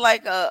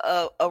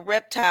a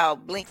reptile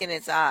blinking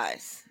its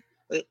eyes.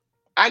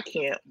 I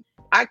can't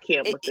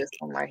with this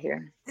one right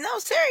here. No,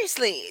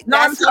 seriously. No,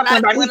 I'm talking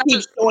about he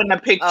keeps showing the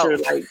picture.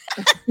 Like,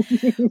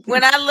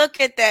 when I look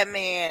at that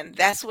man,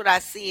 that's what I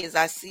see.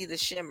 I see the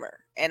shimmer,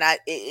 and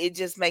it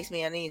just makes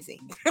me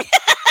uneasy.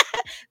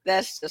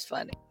 That's just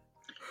funny.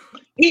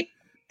 He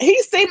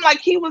seemed like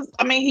he was.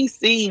 I mean,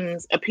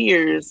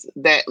 appears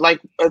that, like,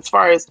 as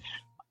far as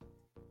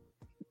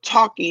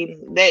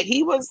talking, that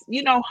he was,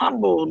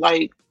 humble.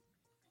 Like,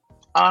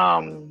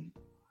 I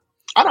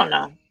don't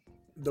know.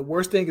 The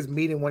worst thing is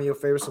meeting one of your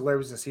favorite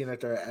celebrities and seeing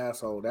that they're an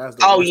asshole. That's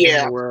the worst thing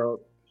in the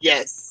world.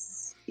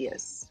 Yes.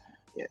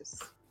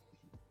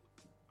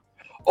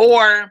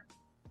 Or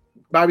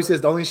Bobby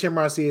says the only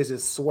shimmer I see is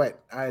his sweat.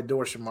 I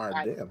adore Shamar.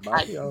 Damn,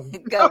 Bobby.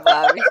 Go,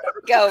 Bobby.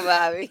 Go,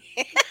 Bobby.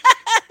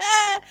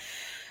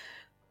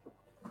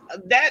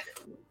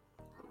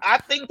 I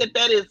think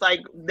that is like,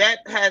 that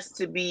has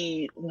to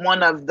be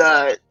one of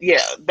the,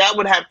 that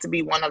would have to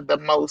be one of the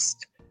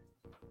most,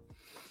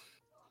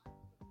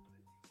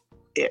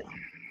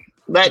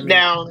 let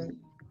down.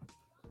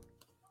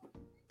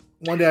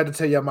 One day I have to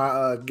tell you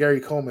my Gary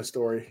Coleman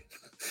story.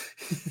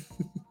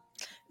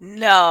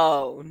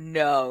 No.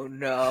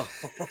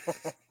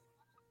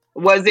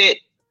 Was it?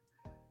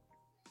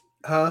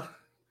 Huh?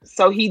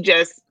 So he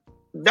just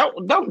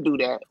don't do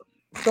that.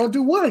 Don't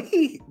do what?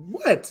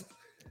 What?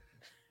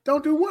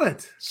 Don't do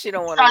what? She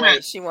don't want to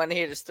wait. She want to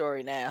hear the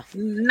story now.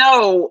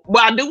 No,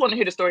 well, I do want to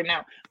hear the story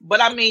now.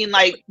 But I mean,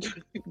 like,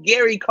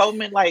 Gary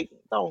Coleman, like,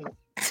 don't.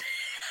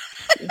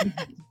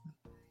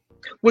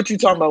 What you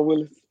talking about,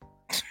 Willis?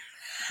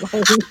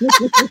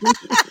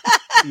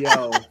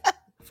 Yo,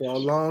 for a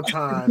long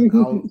time,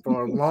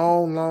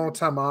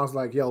 I was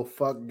like, yo,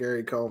 fuck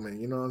Gary Coleman.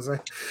 You know what I'm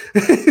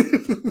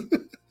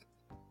saying?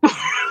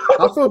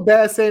 I feel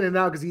bad saying it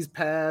now because he's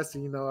passed,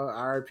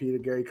 RIP to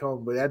Gary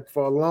Coleman. But that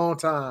for a long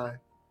time.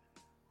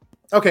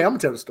 Okay, I'm gonna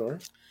tell the story.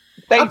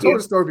 I've told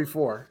the story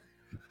before.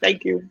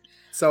 Thank you.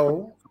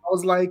 So I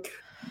was like,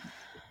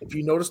 if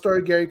you know the story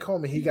of Gary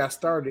Coleman, he got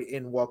started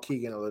in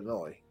Waukegan,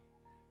 Illinois.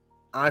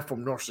 I'm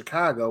from North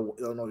Chicago,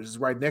 Illinois, which is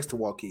right next to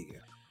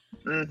Waukegan.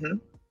 Mm-hmm.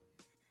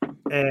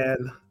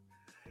 And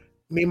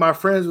me and my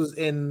friends was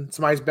in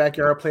somebody's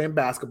backyard playing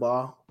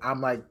basketball. I'm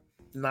like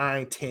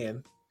 9,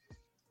 10,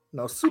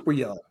 super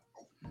young.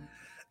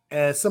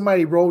 And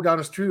somebody rolled down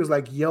the street, was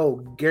like, yo,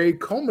 Gary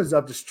Coleman's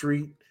up the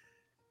street.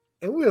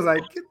 And we was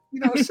like,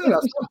 shut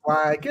up, stop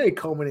lying. Gary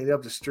Coleman ain't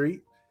up the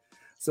street.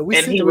 So we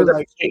sit there, we're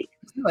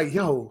like,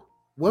 yo,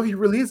 what if he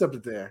really is up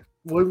there?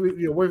 What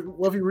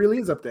if he really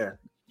is up there?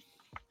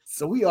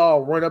 So we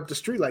all run up the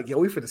street like, yo,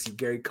 we finna see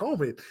Gary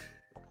Coleman.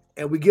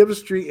 And we give the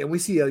street and we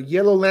see a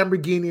yellow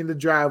Lamborghini in the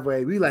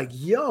driveway. We like,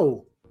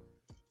 yo,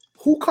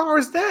 who car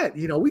is that?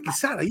 We can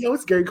sound like, yo,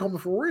 it's Gary Coleman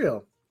for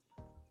real.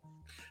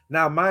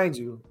 Now, mind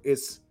you,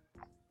 it's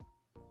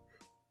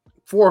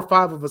 4 or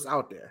 5 of us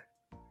out there.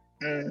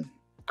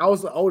 I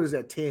was the oldest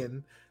at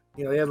 10.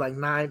 They had like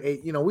 9,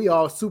 8. We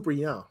all super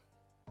young.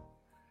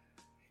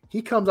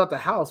 He comes out the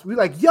house. We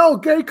like, yo,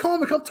 Gary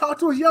Coleman, come talk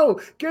to us. Yo,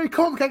 Gary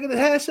Coleman, can I get a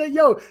handshake?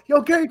 Yo,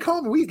 Gary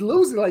Coleman. We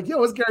losing. Like,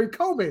 yo, it's Gary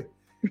Coleman.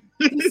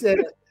 He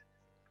said,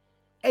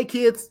 hey,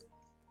 kids,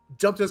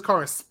 jumped in his car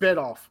and sped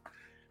off.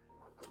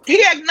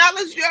 He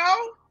acknowledged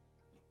y'all?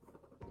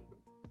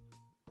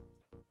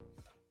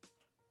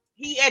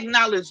 He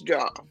acknowledged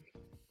y'all.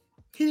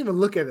 He didn't even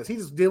look at us. He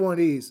just did one of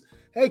these.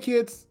 Hey,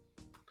 kids.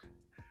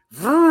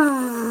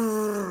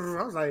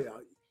 I was like,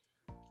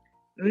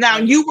 now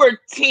you were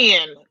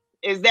 10.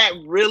 Is that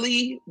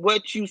really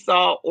what you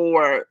saw,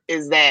 or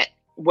is that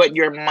what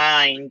your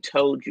mind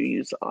told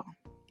you saw?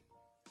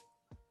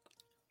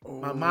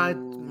 My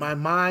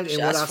mind,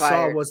 and what I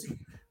saw was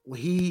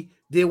he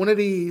did one of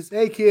these.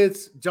 Hey,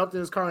 kids, jumped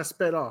in his car and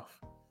sped off.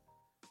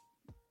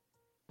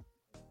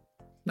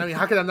 I mean,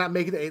 how could I not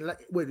make it?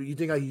 Wait, you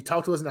think you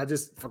talked to us and I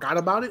just forgot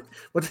about it?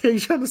 What the hell are you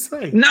trying to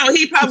say? No,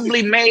 he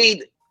probably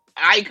made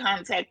eye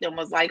contact and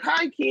was like,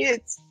 "Hi,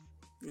 kids."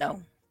 No,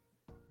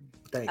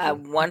 thank you. I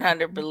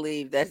 100%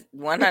 believe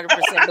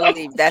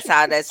that's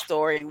how that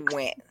story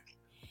went.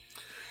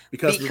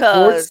 Because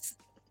reports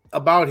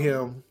about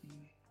him,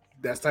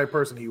 that's the type of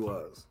person he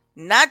was.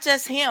 Not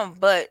just him,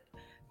 but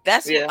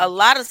that's what a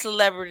lot of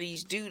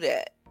celebrities do.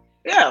 That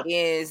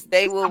is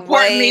they will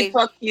support me,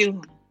 fuck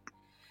you.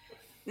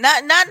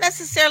 Not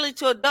necessarily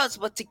to adults,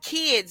 but to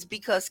kids,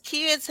 because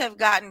kids have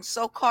gotten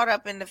so caught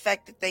up in the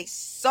fact that they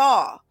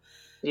saw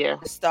the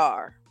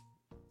star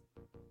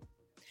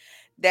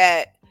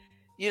that,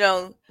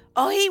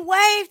 oh, he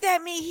waved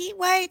at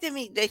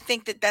me. They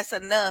think that that's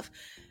enough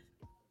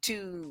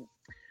to,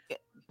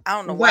 I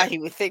don't know why he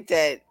would think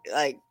that,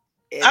 like,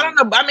 I don't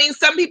know. I mean,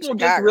 some people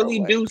just really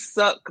do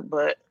suck,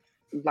 but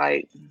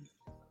like.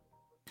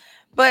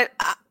 But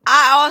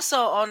I also,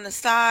 on the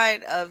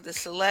side of the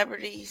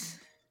celebrities,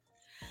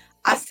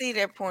 I see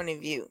their point of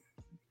view.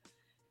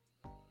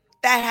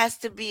 That has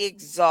to be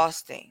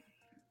exhausting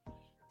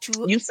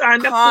to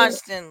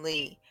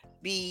constantly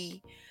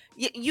be.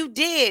 You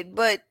did,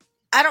 but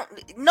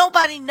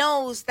nobody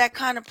knows that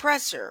kind of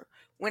pressure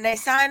when they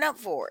sign up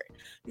for it.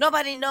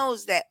 Nobody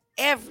knows that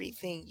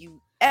everything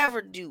you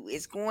ever do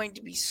is going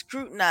to be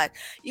scrutinized.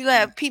 You're going to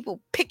have people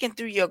picking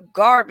through your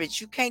garbage.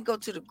 You can't go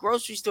to the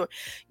grocery store.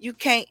 You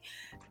can't,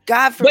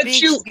 God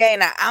forbid, you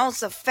gain an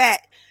ounce of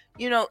fat.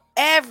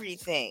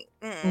 Everything.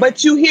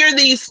 But you hear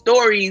these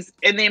stories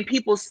and then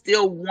people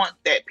still want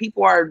that.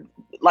 People are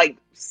like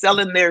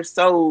selling their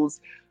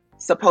souls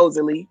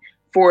supposedly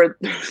for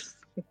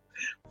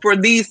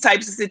these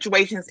types of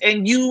situations.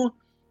 And you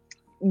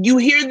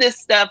hear this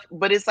stuff,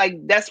 but it's like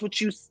that's what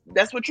you're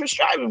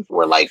striving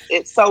for. Like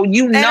it's so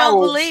they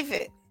don't believe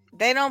it.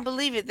 They don't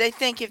believe it. They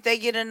think if they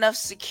get enough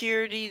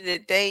security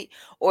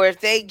or if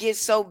they get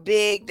so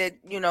big that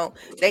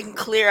they can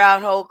clear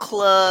out whole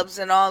clubs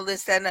and all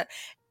this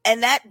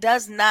and that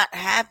does not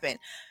happen.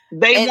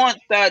 They want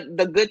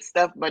the good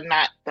stuff, but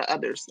not the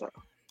other stuff.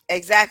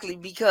 Exactly,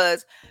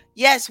 because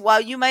yes, while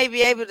you may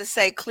be able to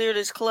say clear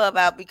this club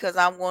out because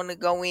I want to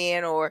go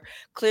in, or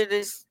clear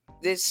this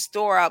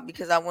store out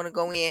because I want to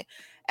go in,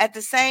 at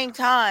the same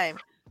time,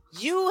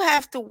 you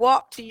have to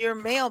walk to your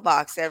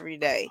mailbox every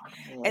day.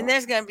 And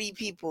there's going to be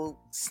people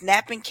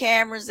snapping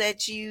cameras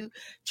at you,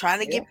 trying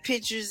to get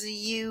pictures of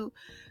you,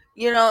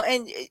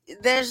 and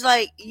there's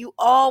like, you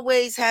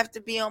always have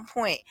to be on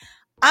point.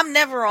 I'm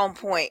never on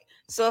point.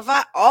 So if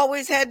I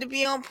always had to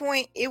be on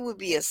point, it would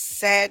be a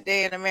sad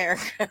day in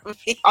America.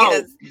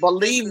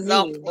 Believe me.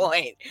 On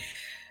point.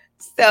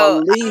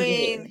 So,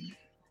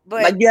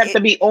 but like you have to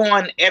be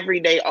on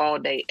every day, all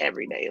day,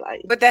 every day.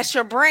 Like, but that's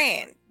your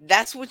brand.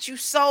 That's what you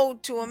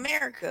sold to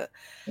America.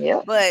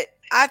 Yeah. But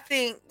I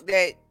think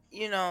that,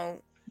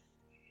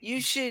 you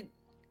should.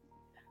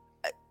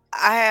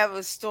 I have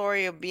a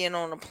story of being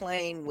on a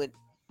plane with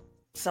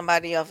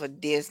somebody off of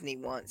Disney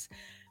once.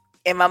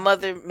 And my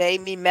mother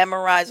made me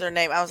memorize her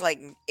name. I was like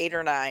 8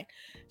 or 9.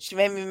 She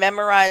made me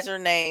memorize her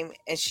name.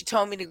 And she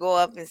told me to go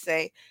up and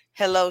say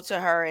hello to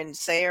her and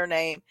say her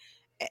name.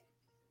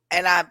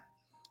 And I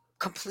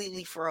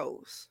completely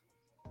froze.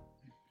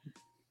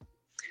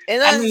 And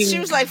then she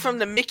was like from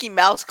the Mickey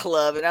Mouse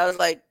Club. And I was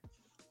like,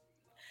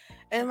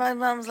 and my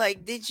mom was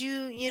like, did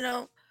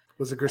you,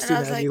 Was it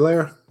Christina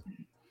Aguilera?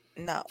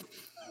 No.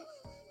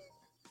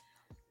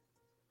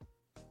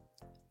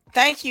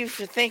 Thank you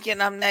for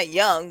thinking I'm that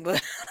young,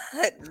 but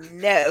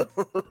no,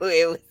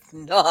 it was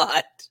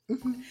not.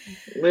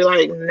 We're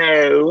like,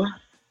 no.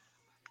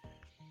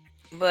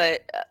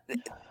 But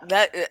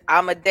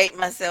I'm gonna date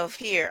myself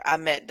here. I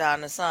met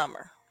Donna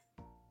Summer.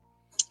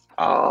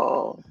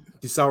 Oh,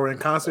 You saw her in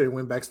concert and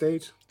went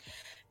backstage?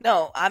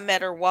 No, I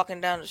met her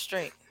walking down the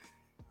street.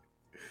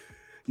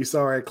 You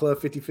saw her at Club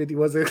 50/50,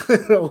 was it?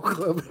 Old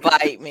Club.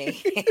 Bite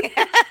me.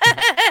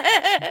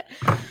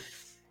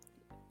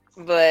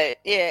 But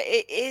yeah,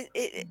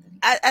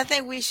 I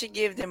think we should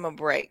give them a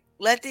break.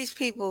 Let these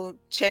people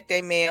check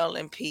their mail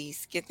in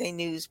peace, get their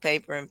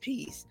newspaper in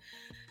peace.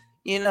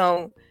 You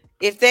know,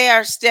 if they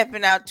are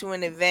stepping out to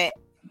an event,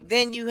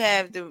 then you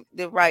have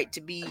the right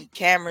to be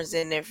cameras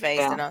in their face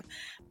and all.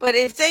 But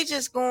if they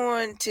just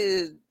going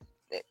to,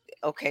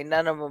 okay,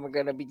 none of them are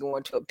going to be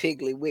going to a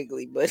Piggly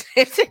Wiggly, but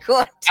if they're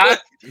going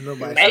to,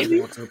 nobody's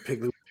going to a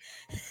Piggly.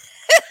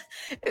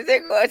 If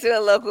they're going to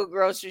a local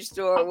grocery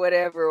store or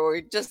whatever, or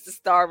just the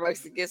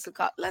Starbucks to get some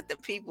coffee, let the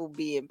people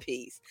be in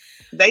peace.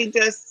 They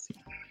just,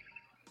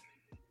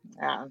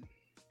 I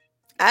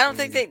don't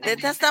think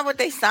that's not what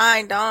they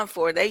signed on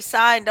for. They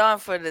signed on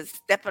for the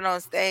stepping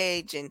on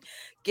stage and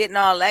getting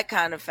all that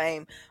kind of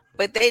fame,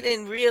 but they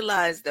didn't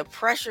realize the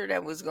pressure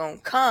that was going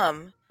to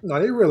come. No,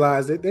 they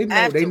realized it. They know.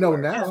 Afterward. They know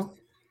now.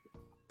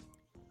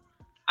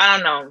 I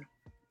don't know.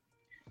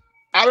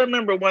 I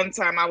remember one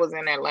time I was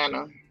in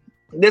Atlanta.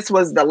 This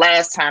was the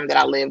last time that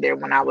I lived there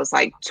when I was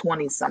like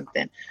 20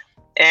 something.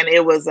 And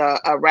it was a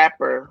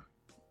rapper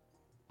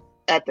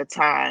at the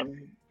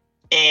time.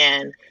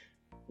 And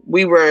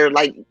we were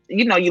like,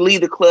 you know, you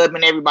leave the club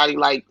and everybody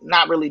like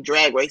not really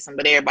drag racing,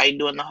 but everybody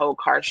doing the whole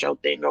car show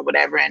thing or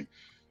whatever. And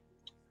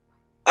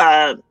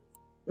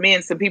me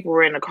and some people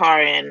were in the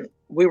car and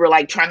we were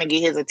like trying to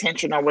get his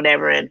attention or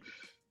whatever. And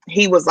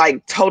he was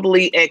like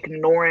totally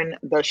ignoring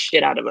the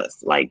shit out of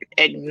us,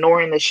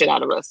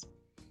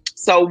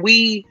 So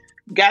we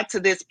got to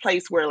this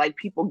place where like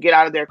people get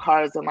out of their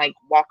cars and like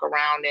walk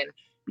around and,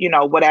 you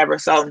know, whatever.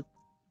 So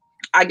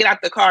I get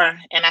out the car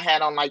and I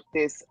had on like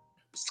this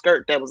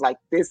skirt that was like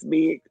this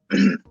big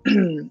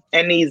and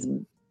these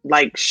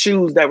like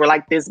shoes that were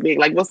like this big.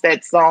 Like, what's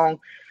that song?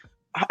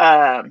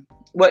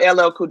 What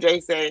LL Cool J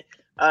said,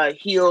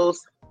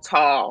 heels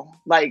tall.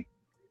 Like,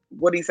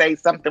 what do you say?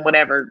 Something,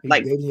 whatever.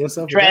 Like,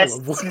 dress.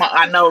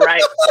 I know,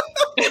 right?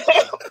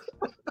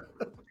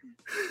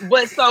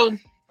 But so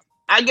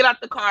I get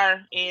out the car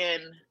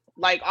and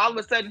like all of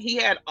a sudden he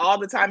had all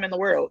the time in the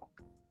world,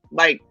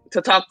 like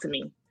to talk to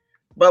me.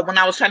 But when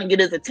I was trying to get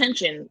his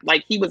attention,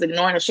 like he was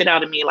ignoring the shit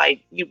out of me.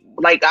 Like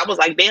I was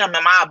like, damn,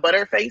 am I a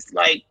butterface?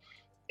 Like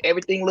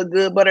everything look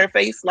good,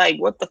 butterface. Like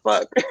what the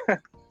fuck?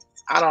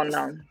 I don't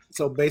know.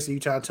 So basically, you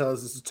trying to tell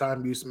us this is the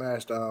time you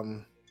smashed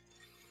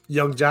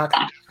Young Jock?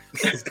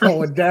 It's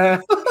going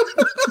down.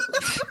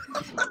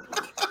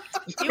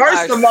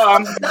 First of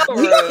all,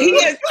 he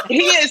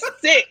is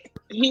sick.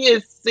 He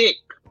is sick.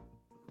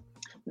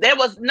 That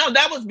was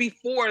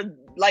before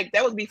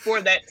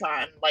that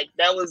time. Like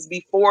that was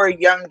before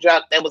Young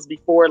Jock. That was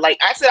before, like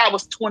I said, I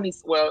was 20.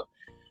 Well,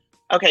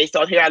 okay,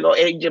 so here I go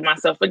aging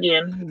myself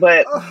again.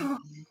 But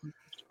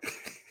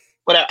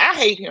I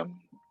hate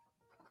him.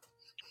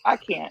 I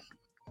can't.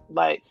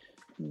 Like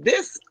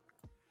this.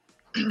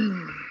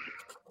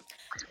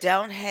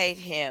 Don't hate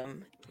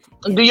him.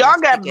 Do y'all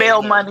got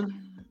bail money?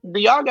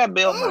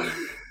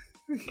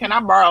 Can I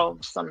borrow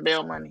some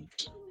bail money?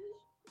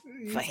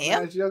 For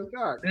him?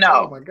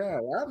 No. Oh my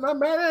God. I'm not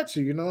mad at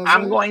you. You know what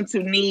I'm going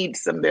to need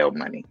some bail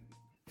money.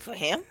 For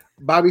him?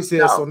 Bobby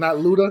says, so not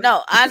Luda?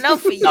 No, I know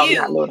for No, you.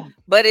 not Luda.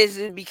 But is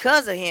it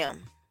because of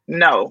him?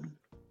 No.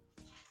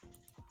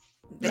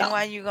 Then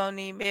why you gonna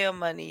need bail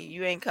money?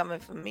 You ain't coming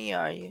for me,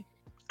 are you?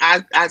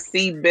 I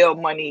see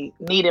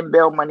needing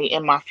bail money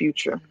in my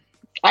future.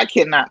 I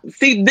cannot.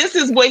 See, this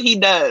is what he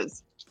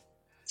does.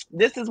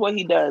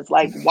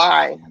 Like,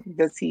 why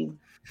does he?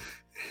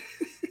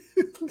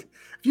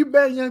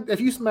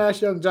 If you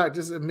smash Young Jock,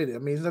 just admit it. I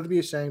mean, it's not to be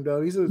ashamed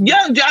of.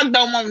 Young Jock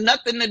don't want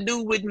nothing to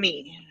do with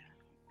me.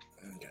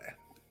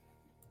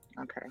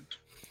 Okay.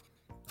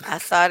 I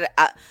saw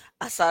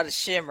the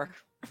shimmer.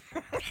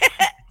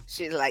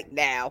 She's like,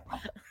 now.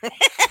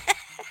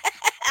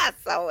 I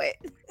saw it.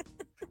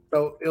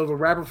 So it was a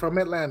rapper from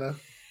Atlanta.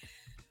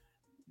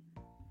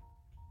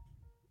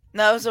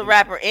 No, it was a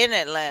rapper in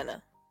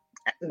Atlanta.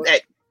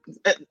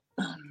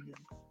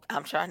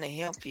 I'm trying to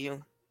help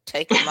you.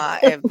 Take my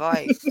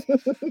advice.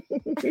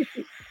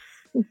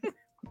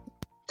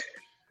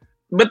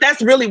 But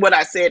that's really what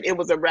I said. It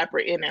was a rapper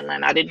in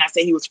Atlanta. I did not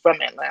say he was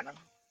from Atlanta.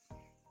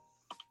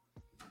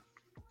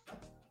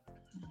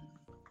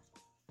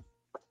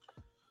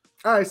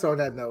 All right, so on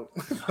that note,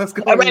 let's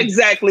go.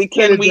 Exactly.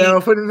 Can we?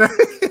 Down for the night.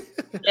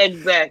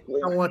 Exactly.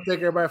 I want to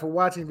thank everybody for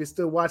watching. If you're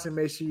still watching,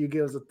 make sure you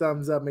give us a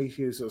thumbs up. Make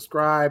sure you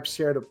subscribe,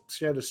 share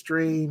the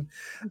stream.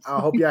 I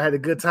hope y'all had a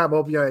good time. I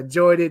hope y'all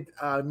enjoyed it.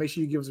 Make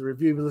sure you give us a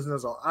review. Listen to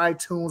us on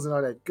iTunes and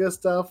all that good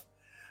stuff.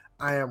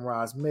 I am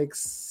Roz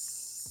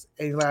Mix.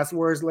 Any last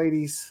words,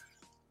 ladies?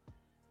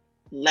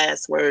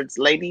 Last words,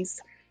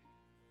 ladies.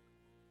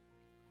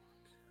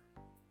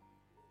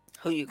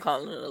 Who you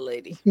calling a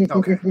lady?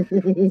 Okay.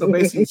 So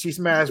basically, she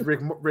smashed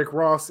Rick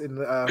Ross in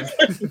the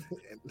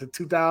the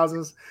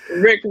 2000s.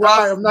 Rick Ross.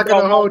 All right, I'm not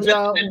gonna hold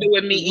y'all. To do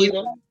with me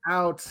either.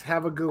 Out.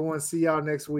 Have a good one. See y'all next week.